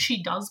interesting, if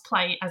she does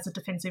play as a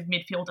defensive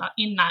midfielder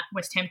in that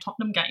West Ham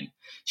Tottenham game,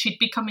 she'd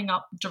be coming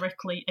up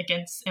directly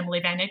against Emily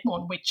Van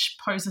Egmond, which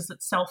poses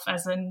itself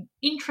as an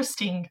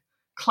interesting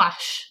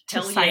clash,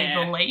 to say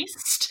the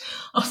least.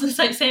 I was going to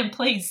say, Sam,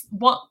 please,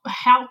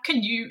 how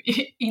can you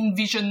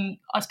envision,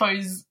 I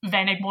suppose,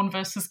 Van Egmond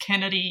versus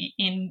Kennedy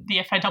in the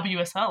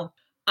FAWSL?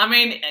 I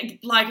mean,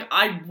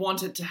 I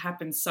want it to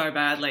happen so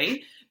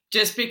badly,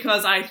 just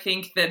because I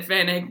think that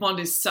Van Egmond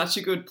is such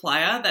a good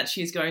player that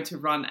she's going to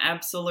run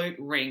absolute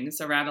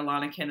rings around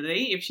Alana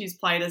Kennedy if she's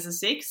played as a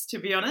six, to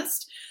be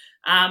honest.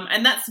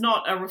 And that's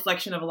not a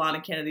reflection of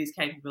Alana Kennedy's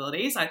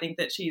capabilities. I think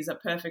that she's a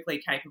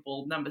perfectly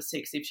capable number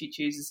six if she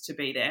chooses to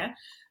be there.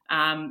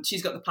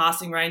 She's got the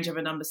passing range of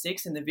a number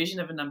six and the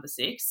vision of a number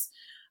six.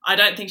 I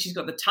don't think she's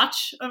got the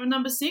touch of a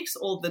number six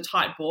or the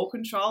tight ball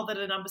control that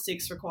a number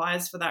six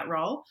requires for that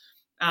role.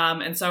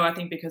 And so I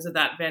think because of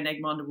that, Van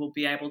Egmond will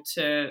be able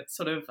to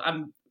sort of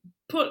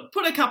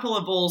put a couple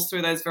of balls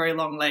through those very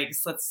long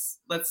legs. Let's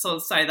sort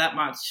of say that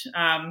much.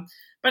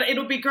 But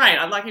it'll be great.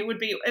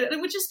 It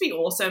would just be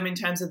awesome in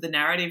terms of the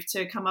narrative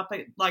to come up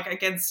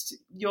against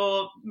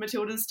your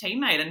Matildas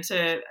teammate and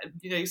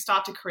to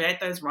start to create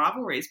those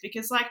rivalries,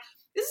 because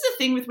this is the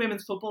thing with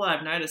women's football that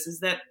I've noticed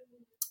is that,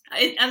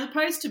 as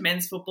opposed to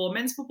men's football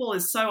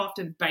is so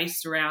often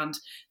based around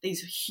these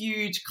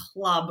huge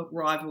club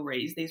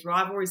rivalries, these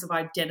rivalries of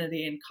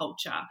identity and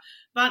culture.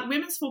 But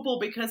women's football,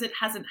 because it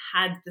hasn't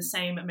had the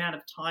same amount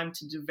of time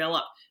to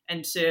develop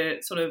and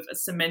to sort of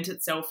cement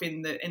itself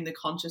in the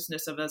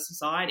consciousness of a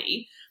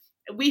society,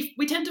 we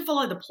tend to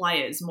follow the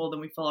players more than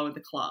we follow the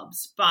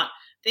clubs. But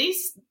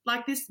this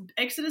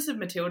exodus of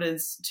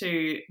Matildas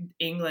to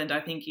England,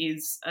 I think,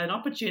 is an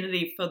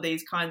opportunity for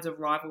these kinds of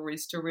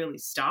rivalries to really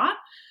start.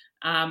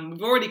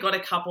 We've already got a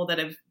couple that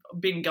have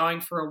been going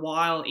for a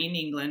while in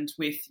England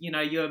with,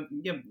 your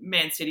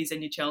Man Cities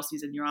and your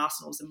Chelseas and your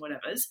Arsenals and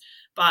whatevers.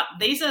 But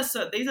these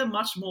are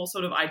much more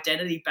sort of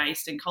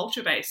identity-based and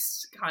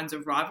culture-based kinds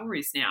of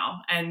rivalries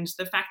now. And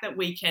the fact that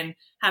we can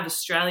have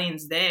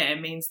Australians there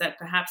means that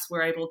perhaps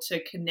we're able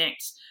to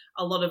connect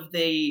a lot of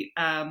the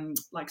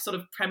sort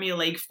of Premier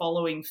League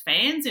following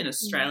fans in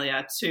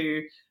Australia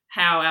to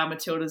how our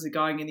Matildas are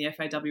going in the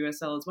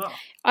FAWSL as well.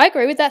 I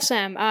agree with that,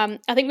 Sam.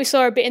 I think we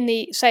saw a bit in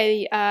the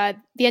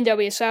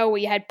NWSL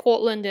where you had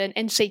Portland and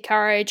NC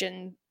Courage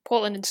and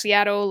Portland and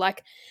Seattle.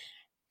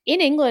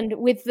 In England,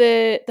 with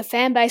the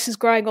fan bases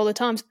growing all the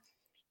time,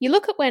 you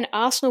look at when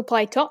Arsenal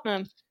play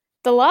Tottenham,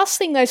 the last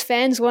thing those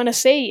fans want to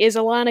see is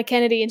Alana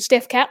Kennedy and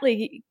Steph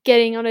Catley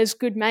getting on as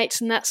good mates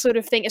and that sort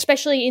of thing,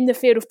 especially in the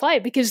field of play,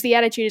 because the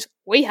attitude is,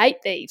 we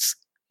hate these.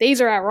 These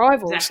are our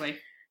rivals. Exactly.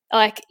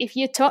 If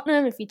you're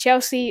Tottenham, if you're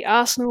Chelsea,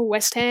 Arsenal,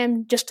 West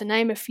Ham, just to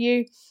name a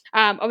few,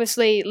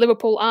 obviously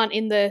Liverpool aren't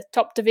in the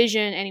top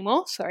division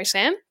anymore, sorry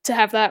Sam, to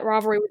have that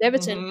rivalry with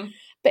Everton. Mm-hmm.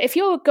 But if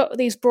you've got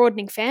these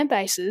broadening fan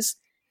bases,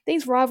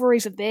 these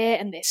rivalries are there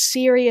and they're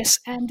serious.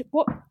 And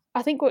what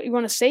you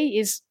want to see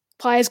is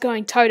players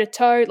going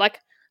toe-to-toe,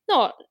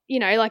 not,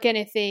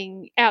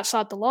 anything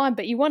outside the line,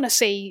 but you want to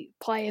see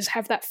players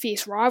have that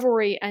fierce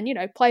rivalry and,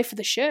 play for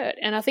the shirt.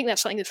 And I think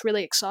that's something that's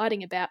really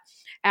exciting about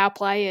our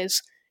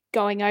players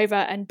going over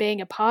and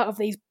being a part of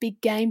these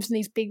big games and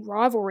these big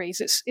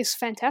rivalries. It's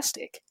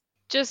fantastic.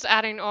 Just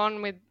adding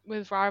on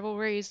with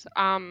rivalries,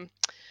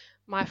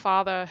 my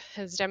father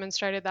has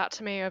demonstrated that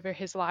to me over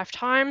his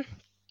lifetime.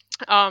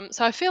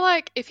 So I feel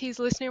like if he's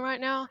listening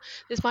right now,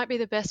 this might be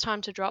the best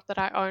time to drop that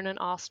I own an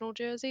Arsenal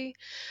jersey.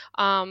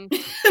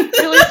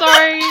 Really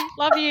sorry,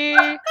 love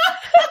you.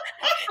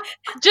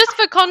 Just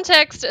for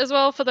context as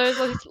well, for those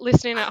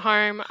listening at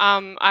home,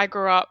 I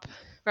grew up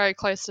very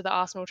close to the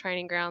Arsenal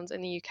training grounds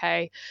in the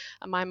UK.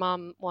 And my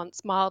mum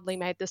once mildly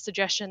made the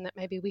suggestion that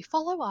maybe we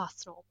follow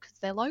Arsenal because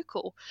they're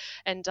local.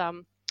 And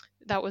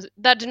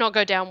that did not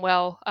go down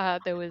well.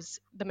 There was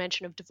the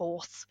mention of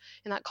divorce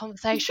in that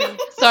conversation.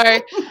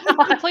 So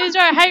please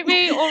don't hate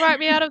me or write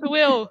me out of the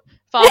will,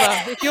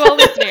 Father, if you are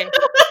listening.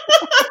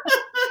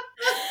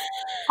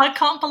 I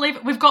can't believe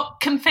it. We've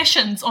got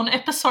confessions on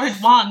episode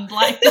 1.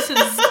 Like, this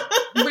is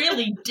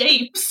really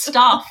deep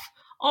stuff.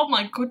 Oh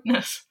my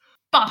goodness.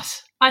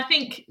 But I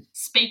think,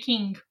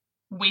 speaking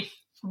with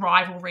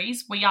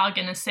rivalries, we are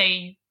going to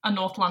see a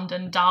North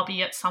London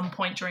derby at some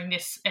point during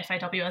this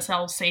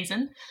FAWSL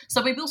season.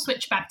 So we will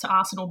switch back to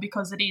Arsenal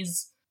because it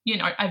is, you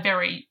know, a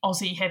very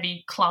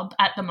Aussie-heavy club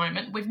at the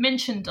moment. We've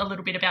mentioned a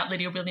little bit about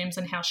Lydia Williams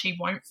and how she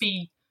won't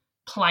be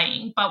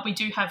playing, but we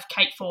do have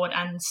Kate Ford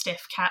and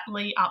Steph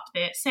Catley up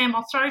there. Sam,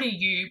 I'll throw to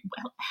you.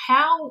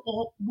 How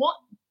or what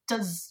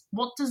does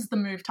the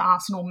move to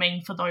Arsenal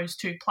mean for those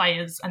two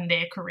players and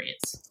their careers?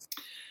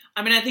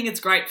 I mean, I think it's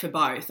great for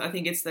both. I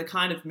think it's the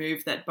kind of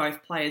move that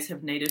both players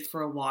have needed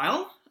for a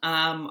while.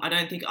 I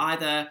don't think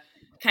either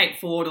Kate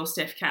Ford or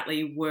Steph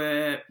Catley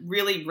were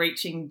really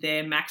reaching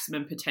their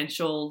maximum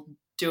potential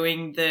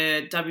doing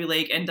the W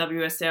League and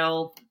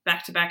WSL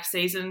back-to-back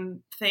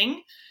season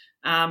thing.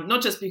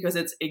 Not just because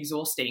it's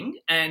exhausting,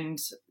 and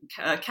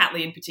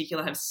Catley in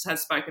particular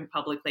has spoken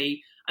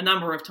publicly a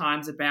number of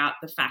times about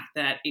the fact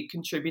that it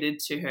contributed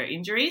to her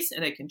injuries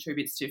and it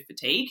contributes to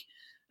fatigue.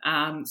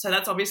 So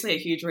that's obviously a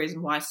huge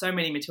reason why so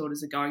many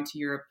Matildas are going to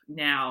Europe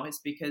now, is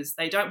because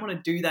they don't want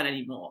to do that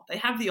anymore. They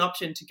have the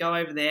option to go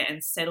over there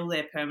and settle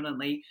there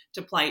permanently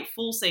to play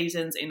full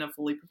seasons in a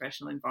fully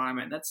professional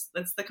environment.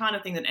 That's the kind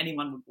of thing that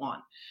anyone would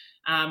want.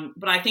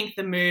 But I think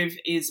the move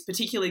is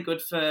particularly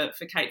good for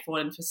Kate Ford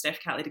and for Steph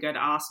Catley to go to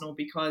Arsenal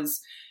because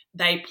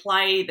they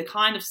play the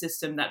kind of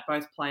system that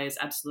both players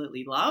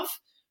absolutely love.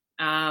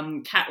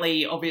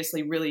 Catley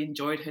obviously really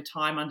enjoyed her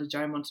time under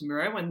Joe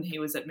Montemurro when he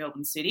was at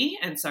Melbourne City,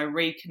 and so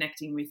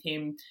reconnecting with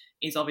him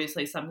is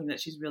obviously something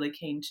that she's really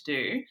keen to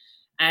do.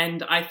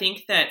 And I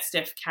think that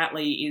Steph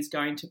Catley is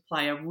going to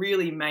play a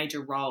really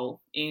major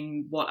role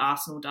in what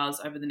Arsenal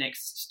does over the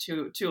next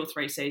two or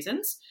three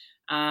seasons.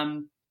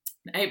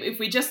 If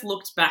we just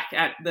looked back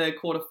at the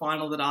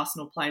quarterfinal that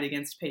Arsenal played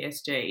against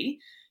PSG,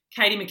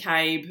 Katie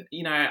McCabe,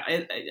 you know,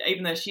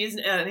 even though she is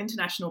an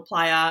international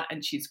player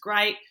and she's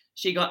great,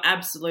 she got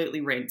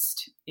absolutely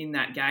rinsed in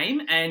that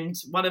game. And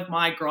one of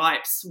my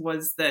gripes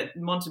was that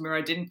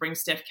Montemurro didn't bring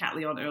Steph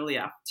Catley on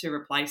earlier to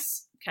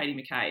replace Katie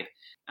McCabe.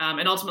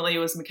 And ultimately it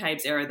was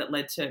McCabe's error that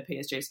led to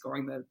PSG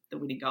scoring the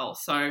winning goal.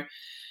 So,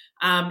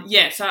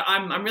 so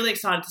I'm really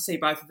excited to see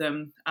both of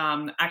them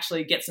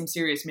actually get some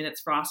serious minutes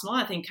for Arsenal.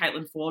 I think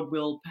Caitlin Ford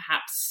will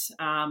perhaps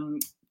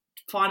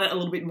find it a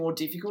little bit more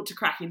difficult to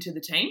crack into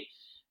the team.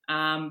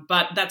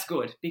 But that's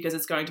good because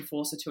it's going to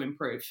force her to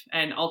improve.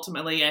 And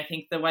ultimately, I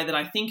think the way that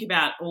I think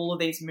about all of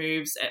these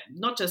moves,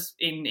 not just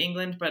in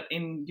England, but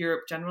in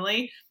Europe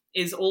generally,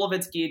 is all of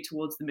it's geared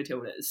towards the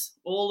Matildas.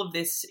 All of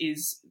this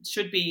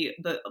should be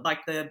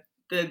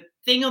the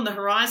thing on the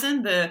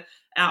horizon.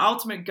 Our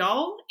ultimate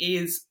goal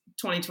is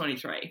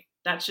 2023.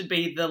 That should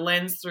be the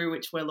lens through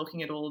which we're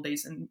looking at all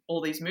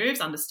these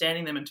moves,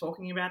 understanding them and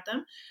talking about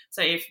them.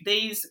 So if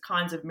these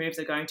kinds of moves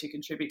are going to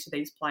contribute to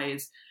these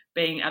players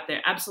being at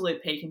their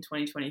absolute peak in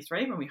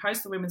 2023, when we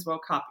host the Women's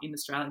World Cup in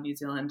Australia and New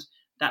Zealand,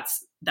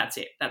 that's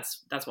it.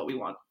 That's what we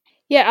want.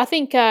 Yeah, I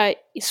think you're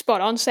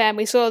spot on, Sam.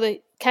 We saw that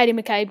Katie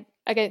McCabe,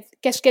 I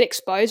guess, get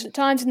exposed at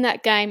times in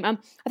that game. I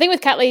think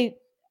with Catley,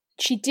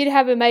 she did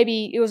have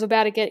maybe it was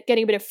about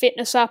getting a bit of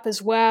fitness up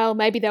as well.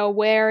 Maybe they were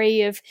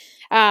wary of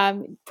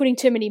putting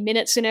too many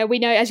minutes in her. We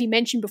know, as you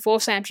mentioned before,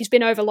 Sam, she's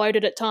been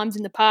overloaded at times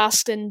in the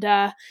past, and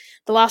the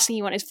last thing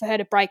you want is for her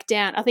to break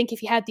down. I think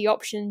if you had the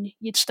option,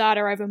 you'd start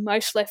her over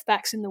most left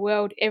backs in the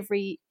world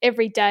every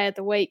day of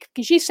the week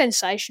because she's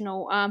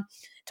sensational.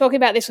 Talking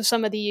about this with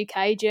some of the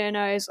UK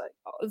journos,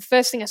 the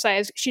first thing I say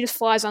is she just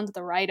flies under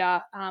the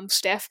radar,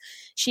 Steph.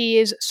 She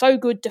is so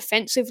good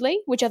defensively,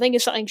 which I think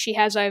is something she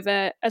has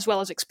over, as well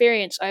as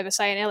experience over,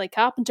 say, an Ellie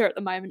Carpenter at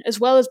the moment,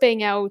 as well as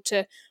being able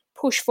to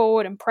push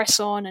forward and press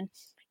on and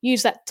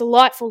use that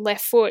delightful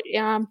left foot.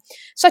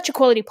 Such a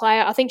quality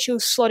player. I think she'll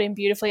slot in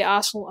beautifully at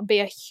Arsenal and be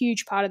a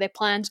huge part of their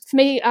plans. For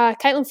me,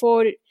 Caitlin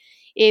Ford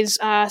is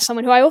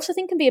someone who I also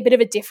think can be a bit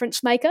of a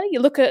difference maker. You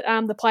look at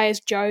the players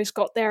Joe's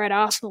got there at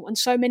Arsenal, and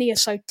so many are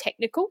so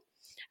technical.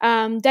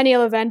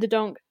 Daniela van der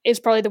Donk is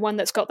probably the one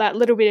that's got that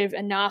little bit of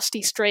a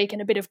nasty streak and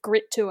a bit of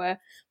grit to her.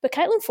 But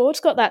Caitlin Ford's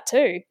got that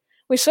too.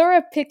 We saw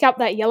her pick up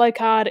that yellow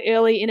card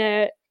early in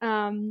her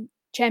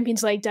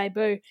Champions League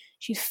debut.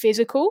 She's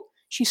physical.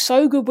 She's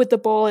so good with the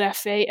ball at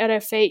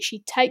her feet. She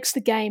takes the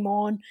game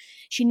on.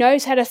 She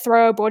knows how to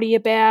throw her body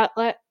about.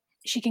 Like,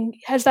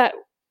 has that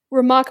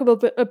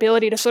remarkable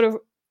ability to sort of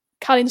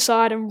cut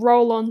inside and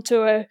roll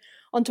onto her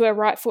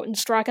right foot and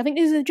strike. I think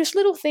these are just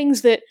little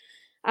things that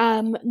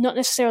not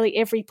necessarily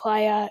every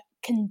player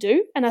can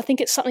do, and I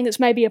think it's something that's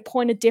maybe a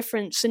point of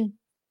difference. And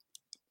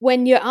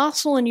when you're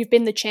Arsenal and you've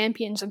been the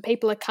champions and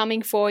people are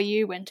coming for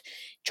you and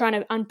trying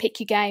to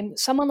unpick your game,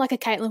 someone like a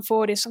Caitlin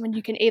Foord is someone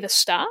you can either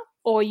start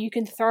or you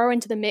can throw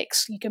into the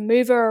mix. You can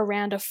move her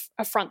around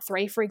a front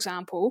three, for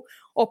example,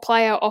 or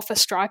play her off a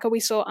striker. We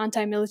saw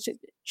Ante Milicic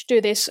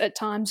do this at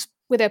times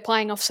with her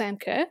playing off Sam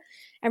Kerr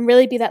and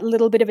really be that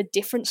little bit of a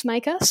difference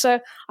maker. So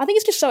I think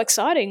it's just so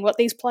exciting what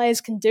these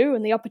players can do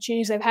and the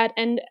opportunities they've had.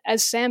 And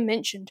as Sam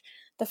mentioned,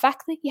 the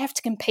fact that you have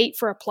to compete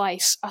for a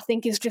place, I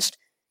think, is just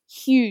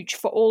huge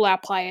for all our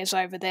players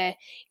over there.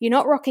 You're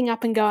not rocking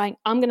up and going,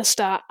 I'm going to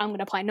start, I'm going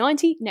to play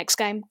 90, next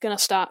game, going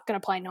to start, going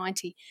to play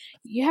 90.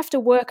 You have to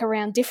work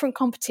around different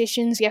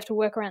competitions, you have to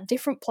work around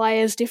different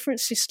players, different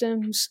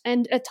systems,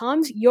 and at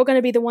times you're going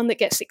to be the one that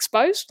gets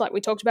exposed, like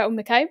we talked about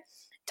with McCabe.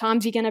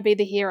 Times you're going to be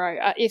the hero.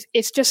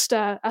 It's just,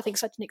 I think,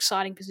 such an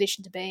exciting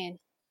position to be in.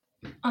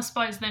 I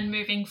suppose then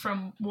moving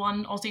from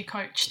one Aussie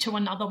coach to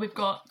another, we've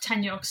got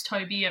Tanya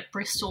Oxtoby at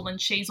Bristol, and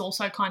she's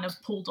also kind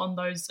of pulled on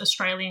those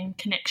Australian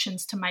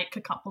connections to make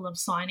a couple of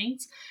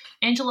signings.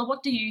 Angela,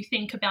 what do you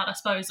think about, I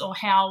suppose, or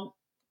how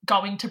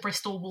going to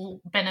Bristol will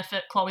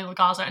benefit Chloe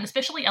Logarzo and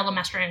especially Ella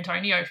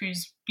Mastrantonio,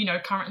 who's,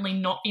 currently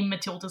not in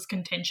Matilda's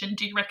contention?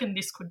 Do you reckon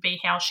this could be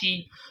how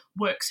she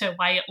works her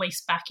way at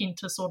least back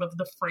into sort of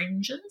the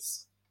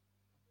fringes?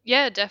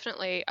 Yeah,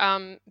 definitely.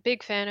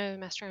 Big fan of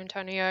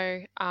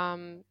Mastrantonio,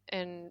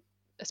 and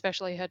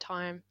especially her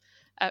time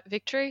at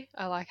Victory.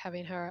 I like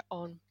having her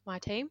on my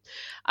team.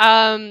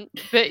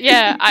 But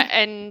yeah,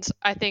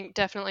 I think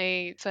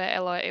definitely for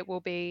Ella it will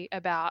be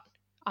about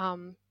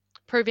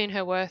proving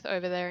her worth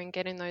over there and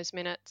getting those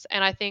minutes.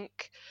 And I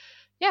think,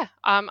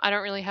 I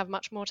don't really have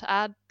much more to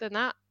add than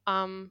that.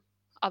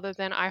 Other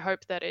than I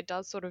hope that it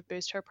does sort of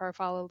boost her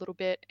profile a little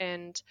bit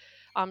and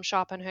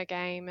sharpen her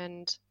game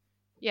and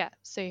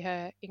see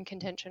her in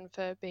contention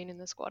for being in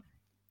the squad.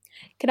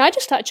 Can I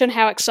just touch on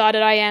how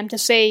excited I am to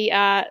see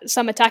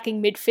some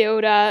attacking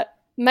midfielder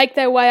make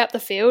their way up the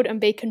field and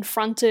be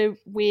confronted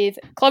with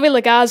Chloe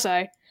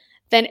Logarzo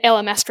than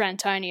Ella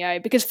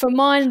Mastrantonio? Because for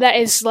mine, that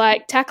is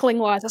like,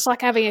 tackling-wise, it's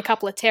like having a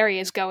couple of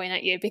terriers going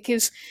at you,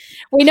 because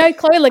we know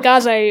Chloe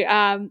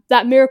Logarzo,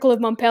 that miracle of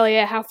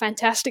Montpellier, how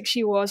fantastic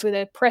she was with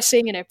her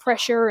pressing and her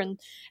pressure and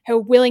her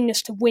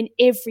willingness to win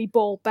every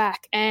ball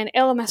back. And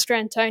Ella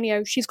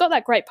Mastrantonio, she's got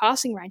that great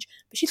passing range,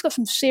 but she's got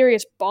some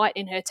serious bite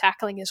in her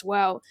tackling as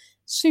well.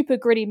 Super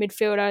gritty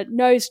midfielder,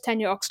 knows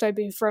Tanya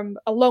Oxtoby from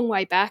a long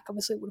way back.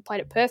 Obviously, would have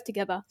played at Perth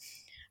together.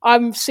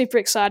 I'm super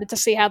excited to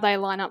see how they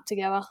line up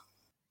together.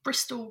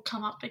 Bristol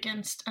come up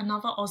against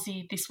another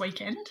Aussie this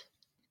weekend.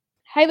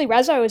 Hayley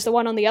Raso is the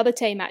one on the other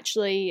team,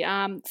 actually,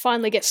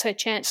 finally gets her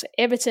chance at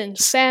Everton.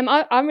 Sam,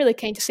 I'm really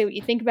keen to see what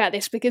you think about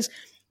this, because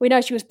we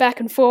know she was back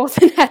and forth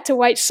and had to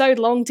wait so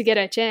long to get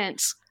her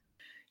chance.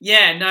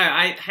 Yeah, no,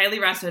 Hayley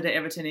Raso to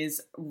Everton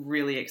is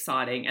really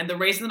exciting. And the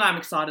reason that I'm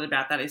excited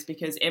about that is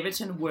because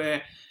Everton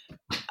were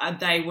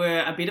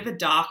a bit of a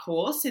dark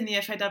horse in the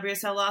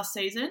FAWSL last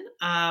season.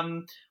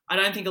 I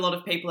don't think a lot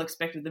of people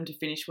expected them to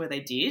finish where they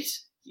did.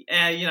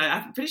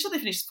 I'm pretty sure they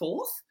finished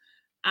fourth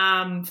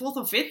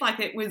or fifth. Like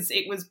it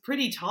was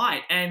pretty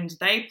tight, and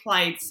they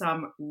played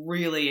some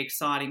really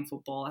exciting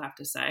football, I have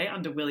to say,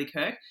 under Willie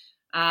Kirk.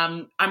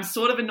 I'm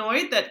sort of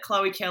annoyed that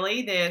Chloe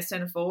Kelly, their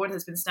centre forward,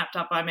 has been snapped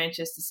up by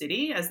Manchester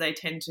City, as they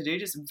tend to do,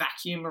 just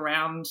vacuum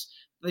around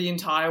the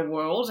entire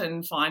world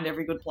and find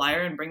every good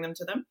player and bring them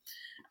to them.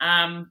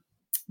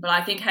 But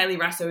I think Hayley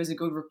Raso is a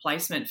good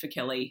replacement for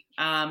Kelly.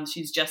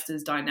 She's just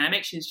as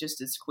dynamic, she's just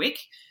as quick,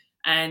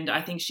 and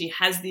I think she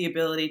has the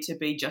ability to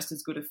be just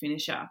as good a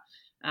finisher.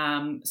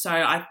 I'm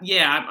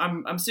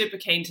super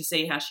keen to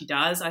see how she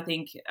does. I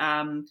think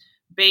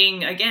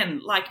being,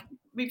 again, like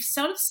we've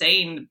sort of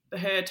seen,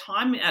 her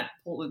time at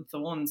Portland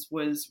Thorns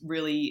was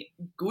really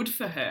good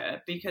for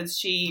her, because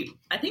she,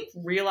 I think,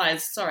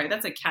 realised, sorry,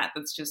 that's a cat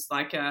that's just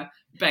like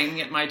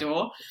banging at my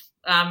door.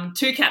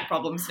 2 cat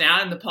problems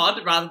now in the pod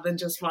rather than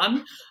just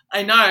one.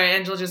 I know,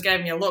 Angela just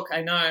gave me a look,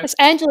 I know. It's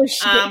Angela's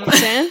shit,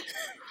 Sam.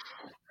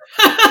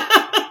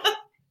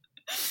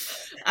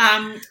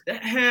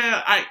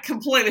 I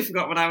completely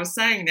forgot what I was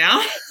saying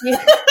now.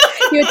 Yeah.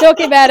 You were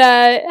talking about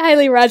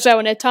Hayley Raso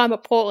and her time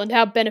at Portland,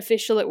 how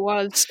beneficial it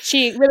was.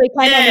 She really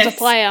played on as a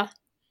player.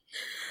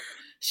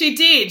 She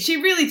did.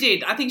 She really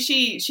did. I think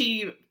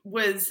she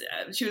was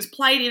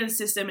played in a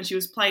system, and she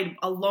was played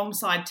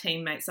alongside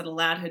teammates that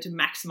allowed her to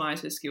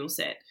maximise her skill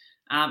set.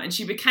 And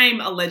she became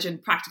a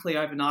legend practically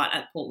overnight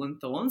at Portland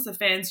Thorns. The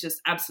fans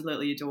just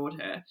absolutely adored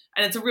her.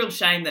 And it's a real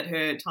shame that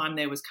her time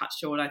there was cut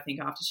short, I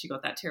think, after she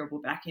got that terrible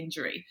back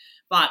injury.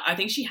 But I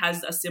think she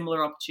has a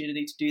similar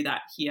opportunity to do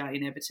that here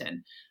in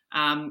Everton.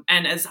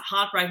 And as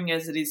heartbreaking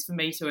as it is for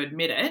me to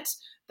admit it,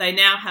 they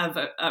now have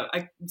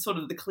a sort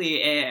of the clear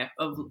air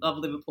of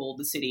Liverpool,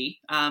 the city,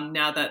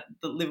 now that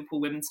the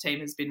Liverpool women's team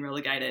has been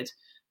relegated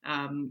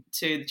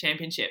to the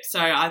championship. So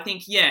I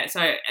think,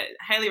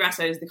 Hayley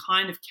Raso is the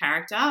kind of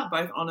character,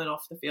 both on and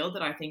off the field,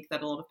 that I think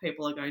that a lot of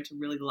people are going to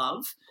really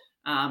love.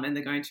 And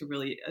they're going to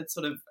really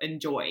sort of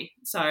enjoy.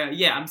 So,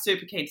 yeah, I'm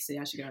super keen to see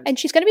how she goes. And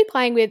she's going to be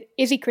playing with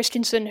Izzy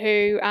Christensen,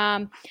 who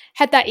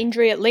had that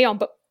injury at Lyon,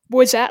 but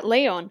was at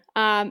Lyon,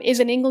 is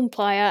an England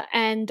player,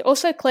 and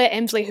also Claire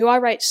Emsley, who I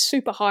rate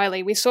super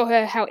highly. We saw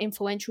her, how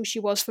influential she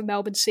was for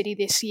Melbourne City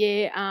this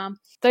year.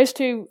 Those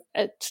two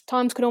at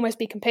times could almost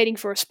be competing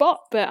for a spot,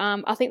 but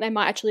I think they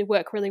might actually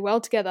work really well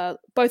together.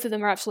 Both of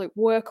them are absolute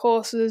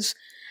workhorses.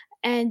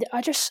 And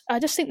I just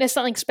think there's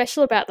something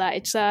special about that.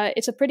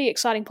 It's a pretty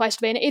exciting place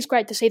to be, and it is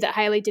great to see that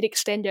Hayley did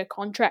extend her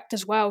contract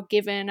as well,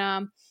 given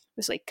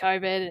obviously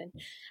COVID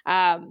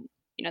and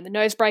the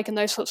nose break and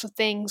those sorts of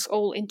things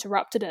all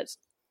interrupted it.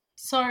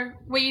 So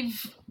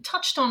we've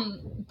touched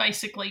on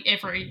basically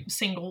every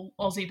single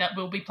Aussie that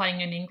will be playing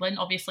in England.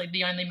 Obviously,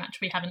 the only match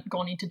we haven't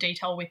gone into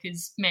detail with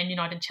is Man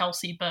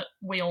United-Chelsea, but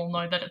we all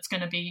know that it's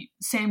going to be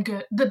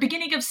the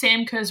beginning of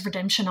Sam Kerr's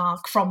redemption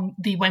arc from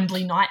the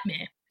Wembley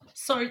nightmare.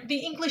 So the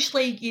English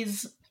League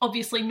is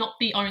obviously not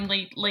the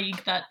only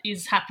league that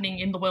is happening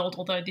in the world,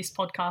 although this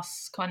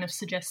podcast kind of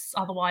suggests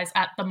otherwise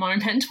at the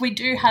moment. We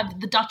do have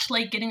the Dutch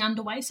League getting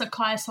underway, so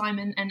Kaya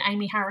Simon and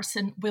Amy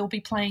Harrison will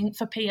be playing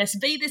for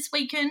PSV this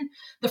weekend.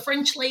 The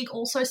French League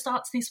also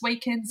starts this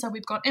weekend, so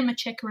we've got Emma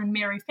Checker and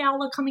Mary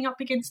Fowler coming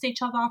up against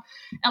each other.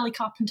 Ellie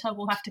Carpenter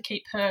will have to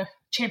keep her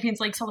Champions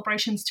League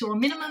celebrations to a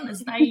minimum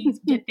as they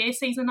get their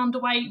season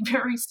underway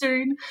very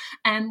soon.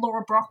 And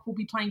Laura Brock will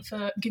be playing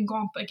for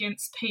Guingamp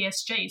against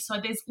PSG.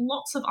 So there's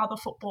lots of other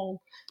football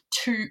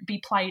to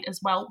be played as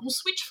well. We'll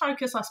switch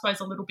focus, I suppose,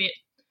 a little bit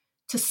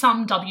to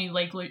some W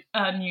League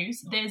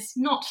news. There's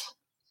not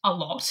a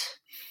lot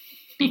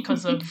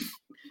because of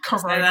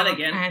Corona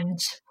and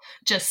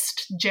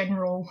just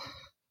general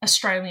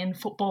Australian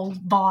football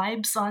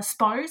vibes, I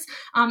suppose.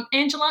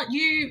 Angela,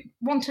 you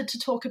wanted to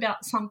talk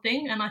about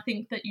something, and I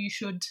think that you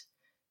should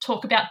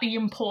talk about the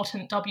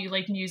important W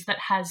League news that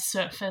has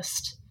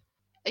surfaced.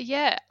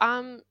 Yeah,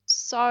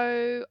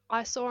 so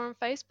I saw on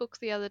Facebook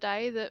the other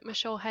day that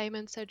Michelle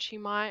Heyman said she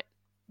might,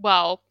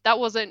 I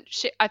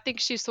think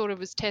she sort of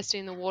was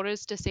testing the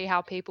waters to see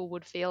how people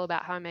would feel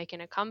about her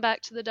making a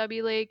comeback to the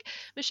W League.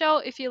 Michelle,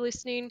 if you're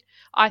listening,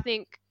 I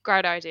think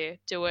great idea.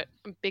 Do it.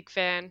 I'm a big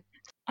fan.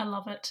 I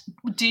love it.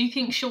 Do you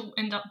think she'll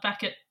end up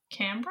back at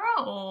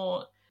Canberra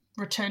or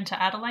return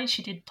to Adelaide?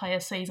 She did play a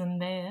season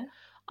there.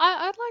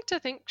 I'd like to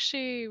think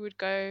she would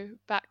go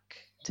back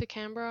to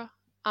Canberra,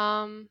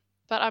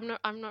 but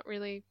I'm not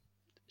really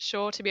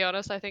sure, to be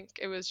honest. I think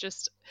it was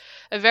just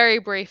a very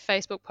brief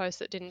Facebook post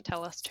that didn't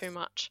tell us too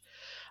much.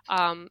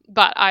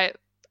 But I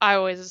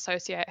always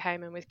associate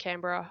Heyman with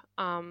Canberra,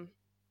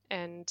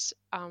 and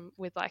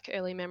with like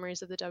early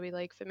memories of the W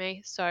League for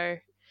me. So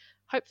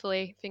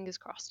hopefully, fingers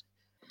crossed.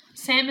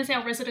 Sam is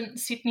our resident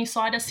Sydney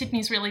sider.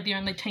 Sydney's really the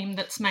only team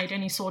that's made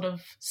any sort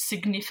of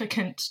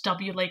significant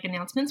W League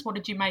announcements. What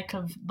did you make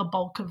of the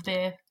bulk of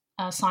their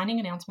signing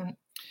announcement?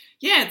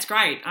 Yeah, it's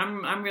great.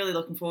 I'm really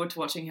looking forward to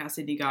watching how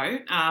Sydney go.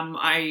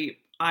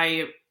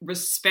 I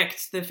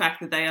respect the fact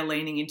that they are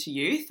leaning into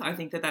youth. I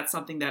think that that's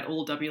something that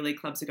all W League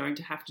clubs are going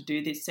to have to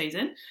do this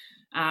season.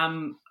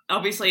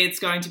 Obviously, it's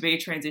going to be a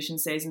transition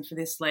season for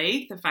this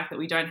league. The fact that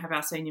we don't have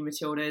our senior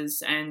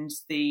Matildas and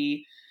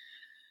the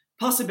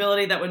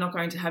possibility that we're not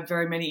going to have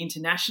very many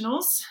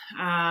internationals,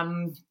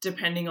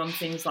 depending on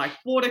things like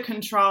border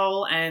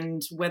control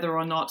and whether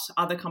or not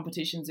other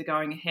competitions are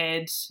going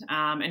ahead,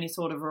 any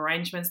sort of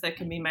arrangements that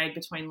can be made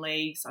between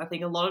leagues. I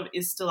think a lot of it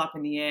is still up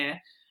in the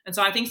air. And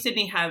so I think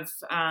Sydney have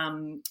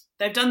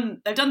they've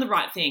done the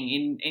right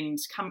thing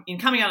in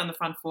coming out on the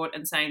front foot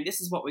and saying this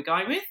is what we're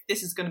going with.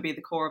 This is going to be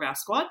the core of our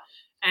squad,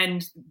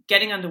 and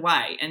getting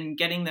underway and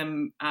getting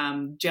them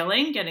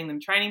gelling, getting them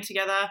training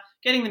together,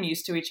 getting them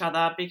used to each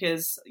other,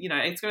 because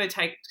it's going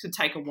to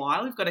take a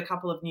while. We've got a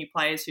couple of new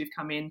players who've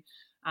come in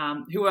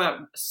who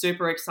are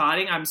super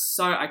exciting.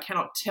 I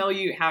cannot tell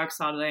you how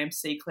excited I am to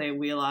see Claire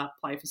Wheeler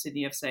play for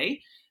Sydney FC.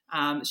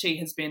 She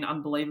has been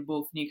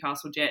unbelievable for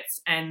Newcastle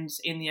Jets and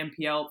in the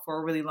NPL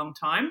for a really long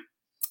time.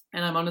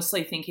 And I'm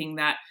honestly thinking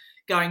that,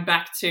 going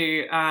back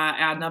to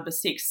our number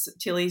 6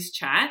 Tilly's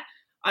chat,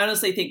 I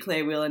honestly think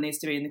Claire Wheeler needs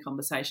to be in the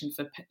conversation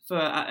for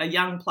a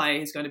young player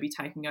who's going to be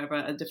taking over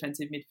a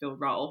defensive midfield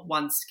role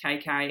once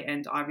KK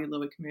and Ivy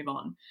Lewick move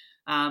on.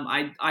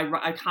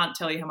 I can't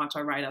tell you how much I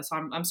rate her, so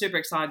I'm super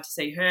excited to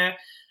see her.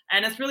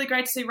 And it's really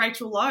great to see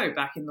Rachel Lowe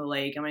back in the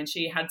league. I mean,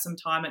 she had some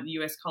time at the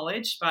US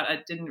college, but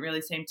it didn't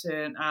really seem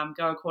to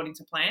go according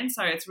to plan.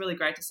 So it's really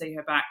great to see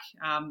her back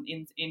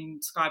in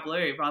Sky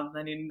Blue rather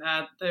than in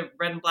the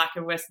red and black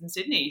of Western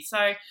Sydney.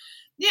 So,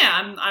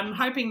 yeah, I'm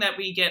hoping that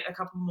we get a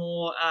couple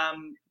more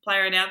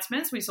player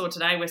announcements. We saw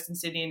today Western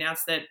Sydney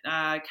announced that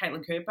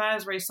Caitlin Cooper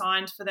has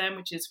re-signed for them,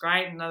 which is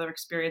great. Another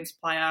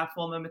experienced player,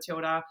 former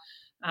Matilda.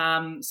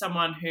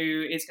 Someone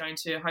who is going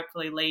to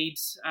hopefully lead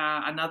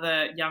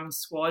another young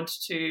squad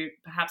to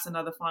perhaps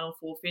another Final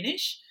Four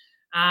finish.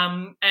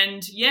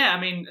 And yeah, I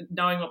mean,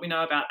 knowing what we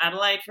know about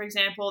Adelaide, for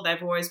example,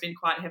 they've always been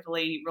quite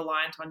heavily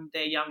reliant on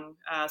their young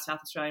South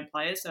Australian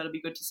players. So it'll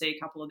be good to see a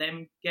couple of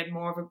them get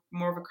more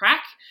of a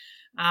crack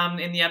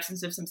in the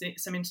absence of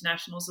some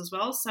internationals as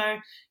well. So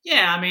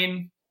yeah, I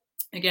mean,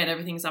 again,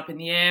 everything's up in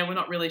the air. We're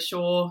not really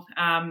sure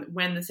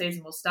when the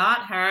season will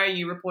start. Harrow,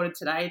 you reported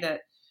today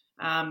that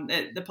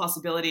the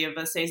possibility of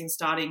a season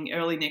starting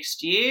early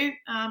next year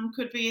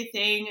could be a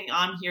thing.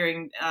 I'm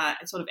hearing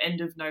sort of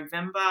end of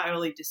November,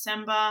 early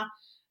December.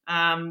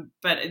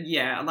 But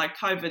yeah, like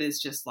COVID is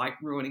just like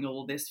ruining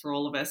all of this for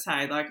all of us.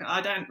 Hey, like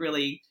I don't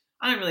really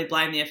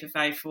blame the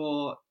FFA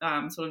for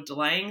sort of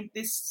delaying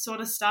this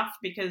sort of stuff,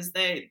 because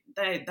they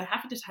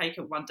have to take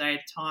it one day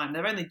at a time.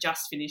 They've only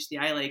just finished the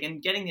A-League,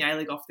 and getting the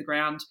A-League off the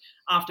ground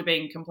after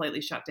being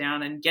completely shut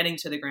down and getting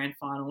to the grand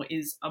final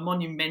is a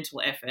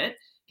monumental effort,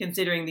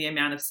 considering the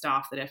amount of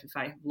staff that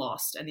FFA have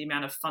lost and the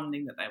amount of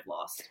funding that they've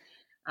lost.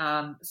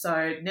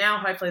 So now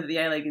hopefully that the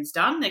A-League is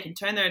done, they can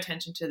turn their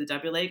attention to the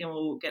W League, and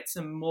we'll get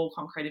some more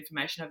concrete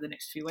information over the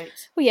next few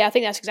weeks. Well, yeah, I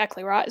think that's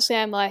exactly right,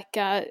 Sam. Like,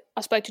 I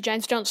spoke to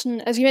James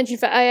Johnson, as you mentioned,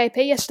 for AAP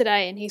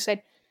yesterday, and he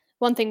said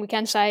one thing we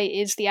can say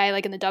is the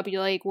A-League and the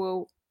W League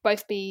will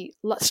both be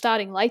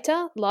starting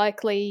later,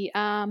 likely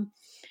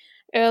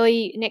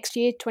early next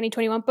year,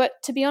 2021.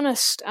 But to be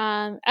honest,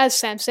 as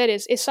Sam said,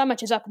 is so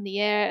much is up in the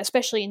air,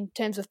 especially in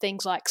terms of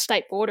things like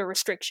state border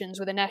restrictions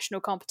with a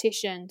national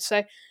competition.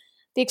 So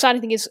the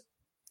exciting thing is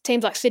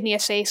teams like Sydney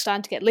FC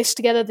starting to get lists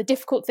together. The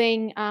difficult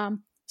thing,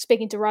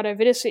 speaking to Rado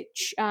Vidicic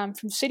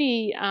from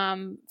City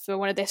for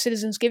one of their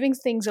Citizens Giving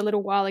things a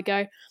little while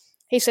ago,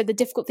 he said the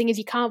difficult thing is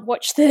you can't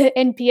watch the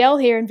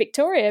NPL here in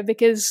Victoria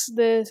because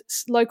the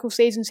local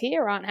seasons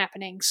here aren't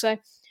happening. So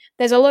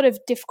there's a lot of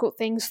difficult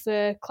things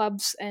for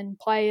clubs and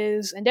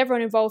players and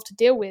everyone involved to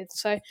deal with.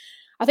 So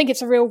I think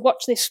it's a real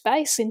watch this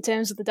space in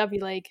terms of the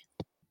W League.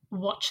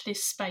 Watch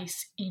this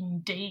space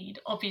indeed.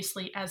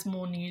 Obviously, as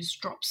more news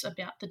drops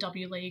about the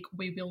W League,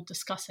 we will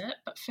discuss it.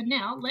 But for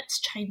now,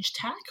 let's change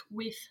tack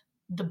with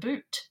The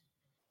Boot.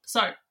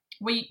 So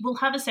we will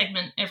have a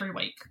segment every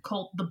week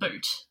called The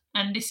Boot.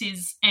 And this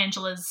is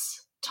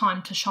Angela's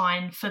time to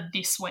shine for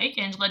this week.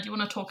 Angela, do you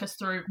want to talk us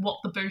through what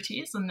The Boot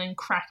is and then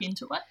crack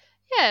into it?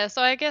 Yeah,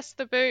 so I guess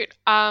The Boot,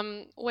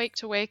 week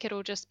to week,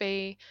 it'll just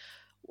be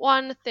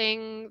one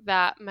thing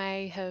that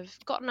may have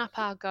gotten up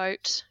our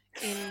goat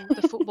in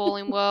the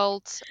footballing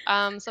world,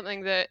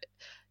 something that,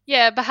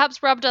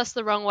 perhaps rubbed us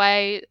the wrong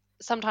way.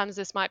 Sometimes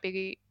this might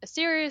be a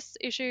serious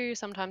issue,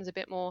 sometimes a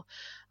bit more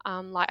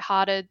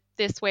lighthearted.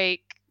 This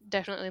week,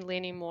 definitely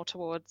leaning more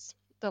towards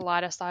the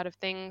lighter side of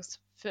things,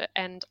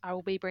 and I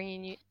will be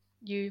bringing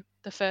you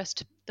the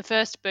first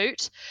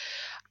boot.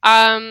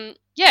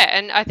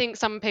 And I think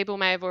some people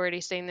may have already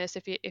seen this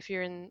if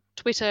you're in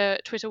Twitter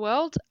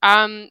world.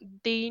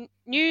 The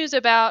news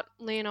about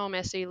Lionel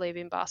Messi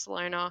leaving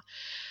Barcelona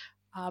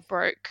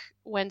broke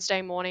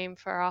Wednesday morning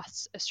for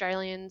us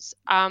Australians,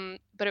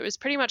 but it was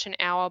pretty much an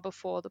hour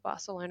before the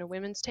Barcelona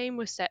women's team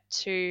was set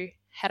to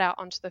head out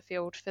onto the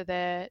field for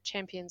their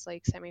Champions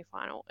League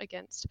semi-final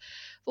against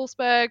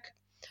Wolfsburg.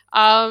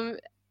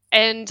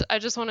 And I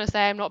just want to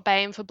say I'm not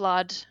baying for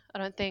blood. I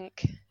don't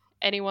think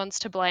anyone's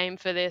to blame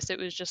for this. It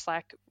was just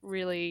like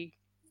really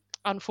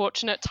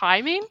unfortunate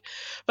timing,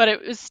 but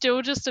it was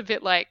still just a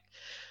bit like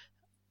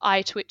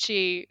eye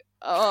twitchy.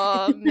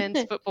 Oh,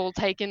 men's football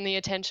taking the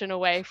attention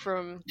away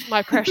from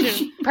my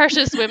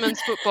precious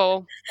women's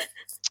football.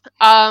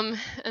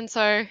 And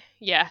so,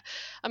 yeah,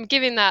 I'm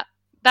giving that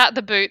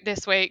the boot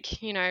this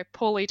week. You know,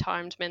 poorly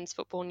timed men's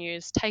football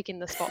news taking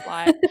the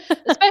spotlight,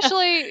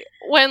 especially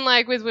when,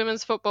 like, with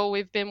women's football,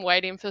 we've been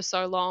waiting for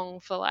so long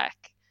for,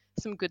 like,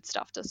 some good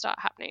stuff to start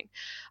happening.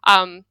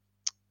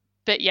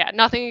 But yeah,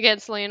 nothing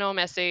against Lionel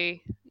Messi.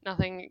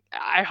 Nothing.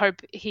 I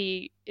hope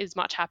he is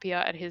much happier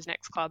at his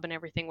next club and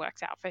everything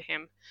works out for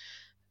him.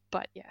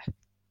 But yeah,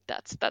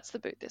 that's the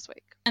boot this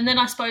week. And then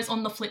I suppose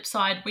on the flip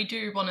side, we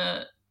do want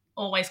to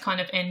always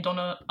kind of end on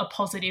a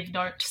positive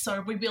note.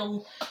 So we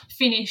will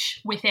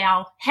finish with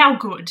our how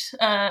good,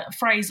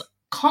 phrase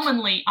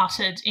commonly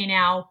uttered in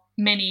our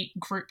many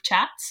group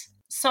chats.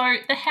 So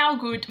the how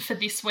good for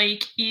this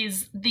week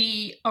is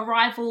the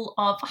arrival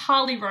of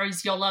Harley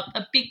Rose Yollop.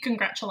 A big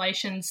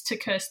congratulations to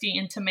Kirsty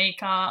and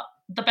Tamika.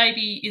 The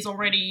baby is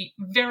already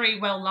very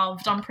well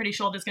loved. I'm pretty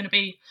sure there's going to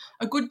be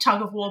a good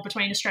tug of war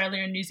between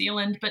Australia and New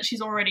Zealand, but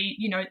she's already,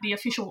 the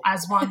official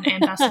AS1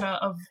 ambassador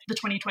of the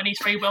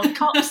 2023 World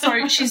Cup.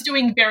 So she's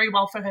doing very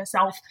well for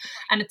herself,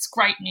 and it's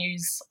great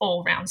news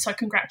all round. So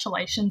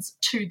congratulations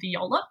to the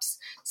Yollops.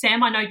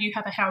 Sam, I know you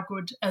have a how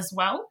good as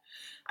well.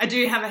 I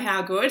do have a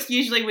how good.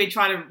 Usually we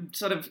try to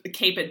sort of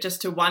keep it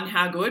just to one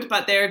how good,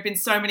 but there have been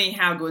so many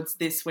how goods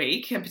this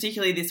week, and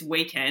particularly this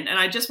weekend. And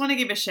I just want to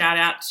give a shout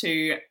out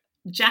to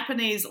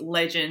Japanese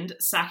legend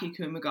Saki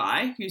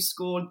Kumagai, who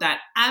scored that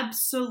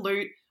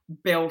absolute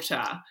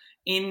belter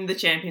in the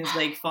Champions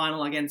League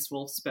final against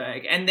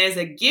Wolfsburg. And there's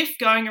a GIF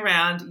going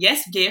around.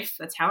 Yes, GIF.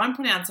 That's how I'm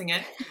pronouncing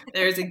it.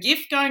 There is a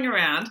GIF going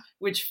around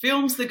which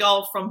films the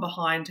goal from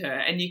behind her,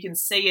 and you can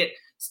see it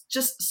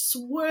just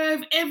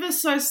swerve ever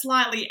so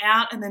slightly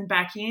out and then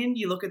back in.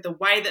 You look at the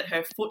way that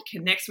her foot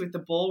connects with the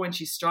ball when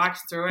she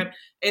strikes through it.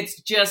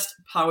 It's just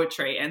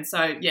poetry. And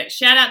so, yeah,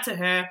 shout out to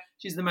her.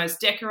 She's the most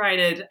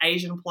decorated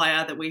Asian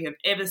player that we have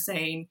ever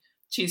seen.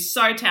 She's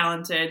so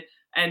talented.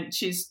 And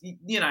she's,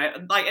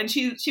 and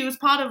she was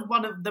part of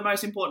one of the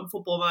most important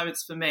football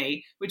moments for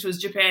me, which was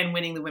Japan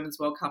winning the Women's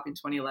World Cup in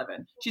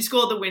 2011. She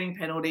scored the winning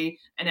penalty,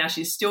 and now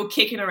she's still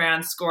kicking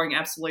around, scoring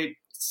absolute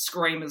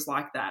screamers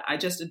like that. I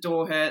just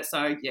adore her.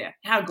 So, yeah,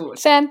 how good.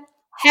 Sam,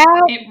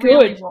 how It good.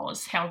 really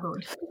was. How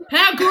good.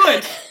 How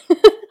good.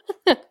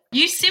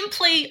 You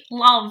simply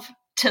love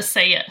to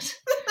see it.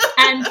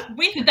 And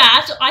with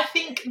that, I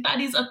think that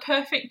is a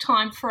perfect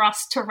time for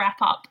us to wrap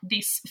up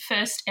this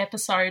first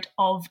episode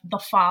of The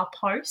Far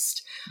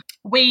Post.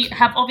 We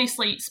have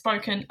obviously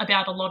spoken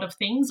about a lot of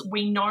things.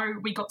 We know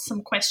we got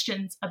some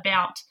questions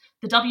about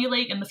the W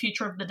League and the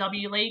future of the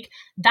W League.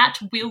 That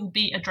will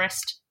be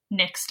addressed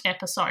next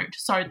episode.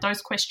 So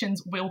those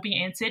questions will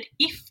be answered.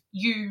 If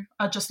you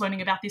are just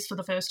learning about this for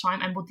the first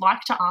time and would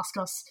like to ask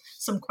us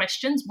some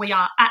questions, we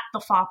are at The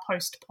Far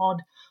Post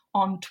Pod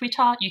on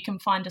Twitter. You can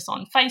find us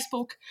on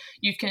Facebook.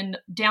 You can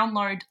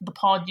download the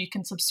pod. You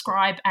can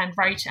subscribe and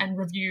rate and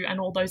review and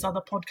all those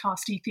other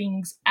podcasty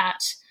things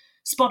at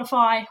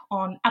Spotify,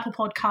 on Apple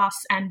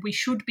Podcasts, and we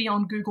should be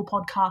on Google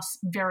Podcasts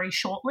very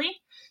shortly.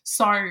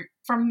 So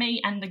from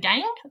me and the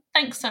gang,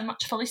 thanks so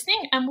much for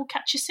listening, and we'll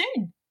catch you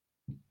soon.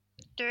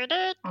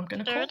 I'm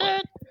going to call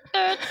it.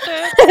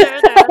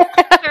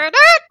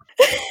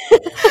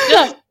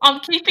 I'm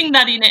keeping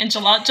that in,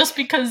 Angela, just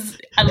because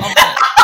I love it.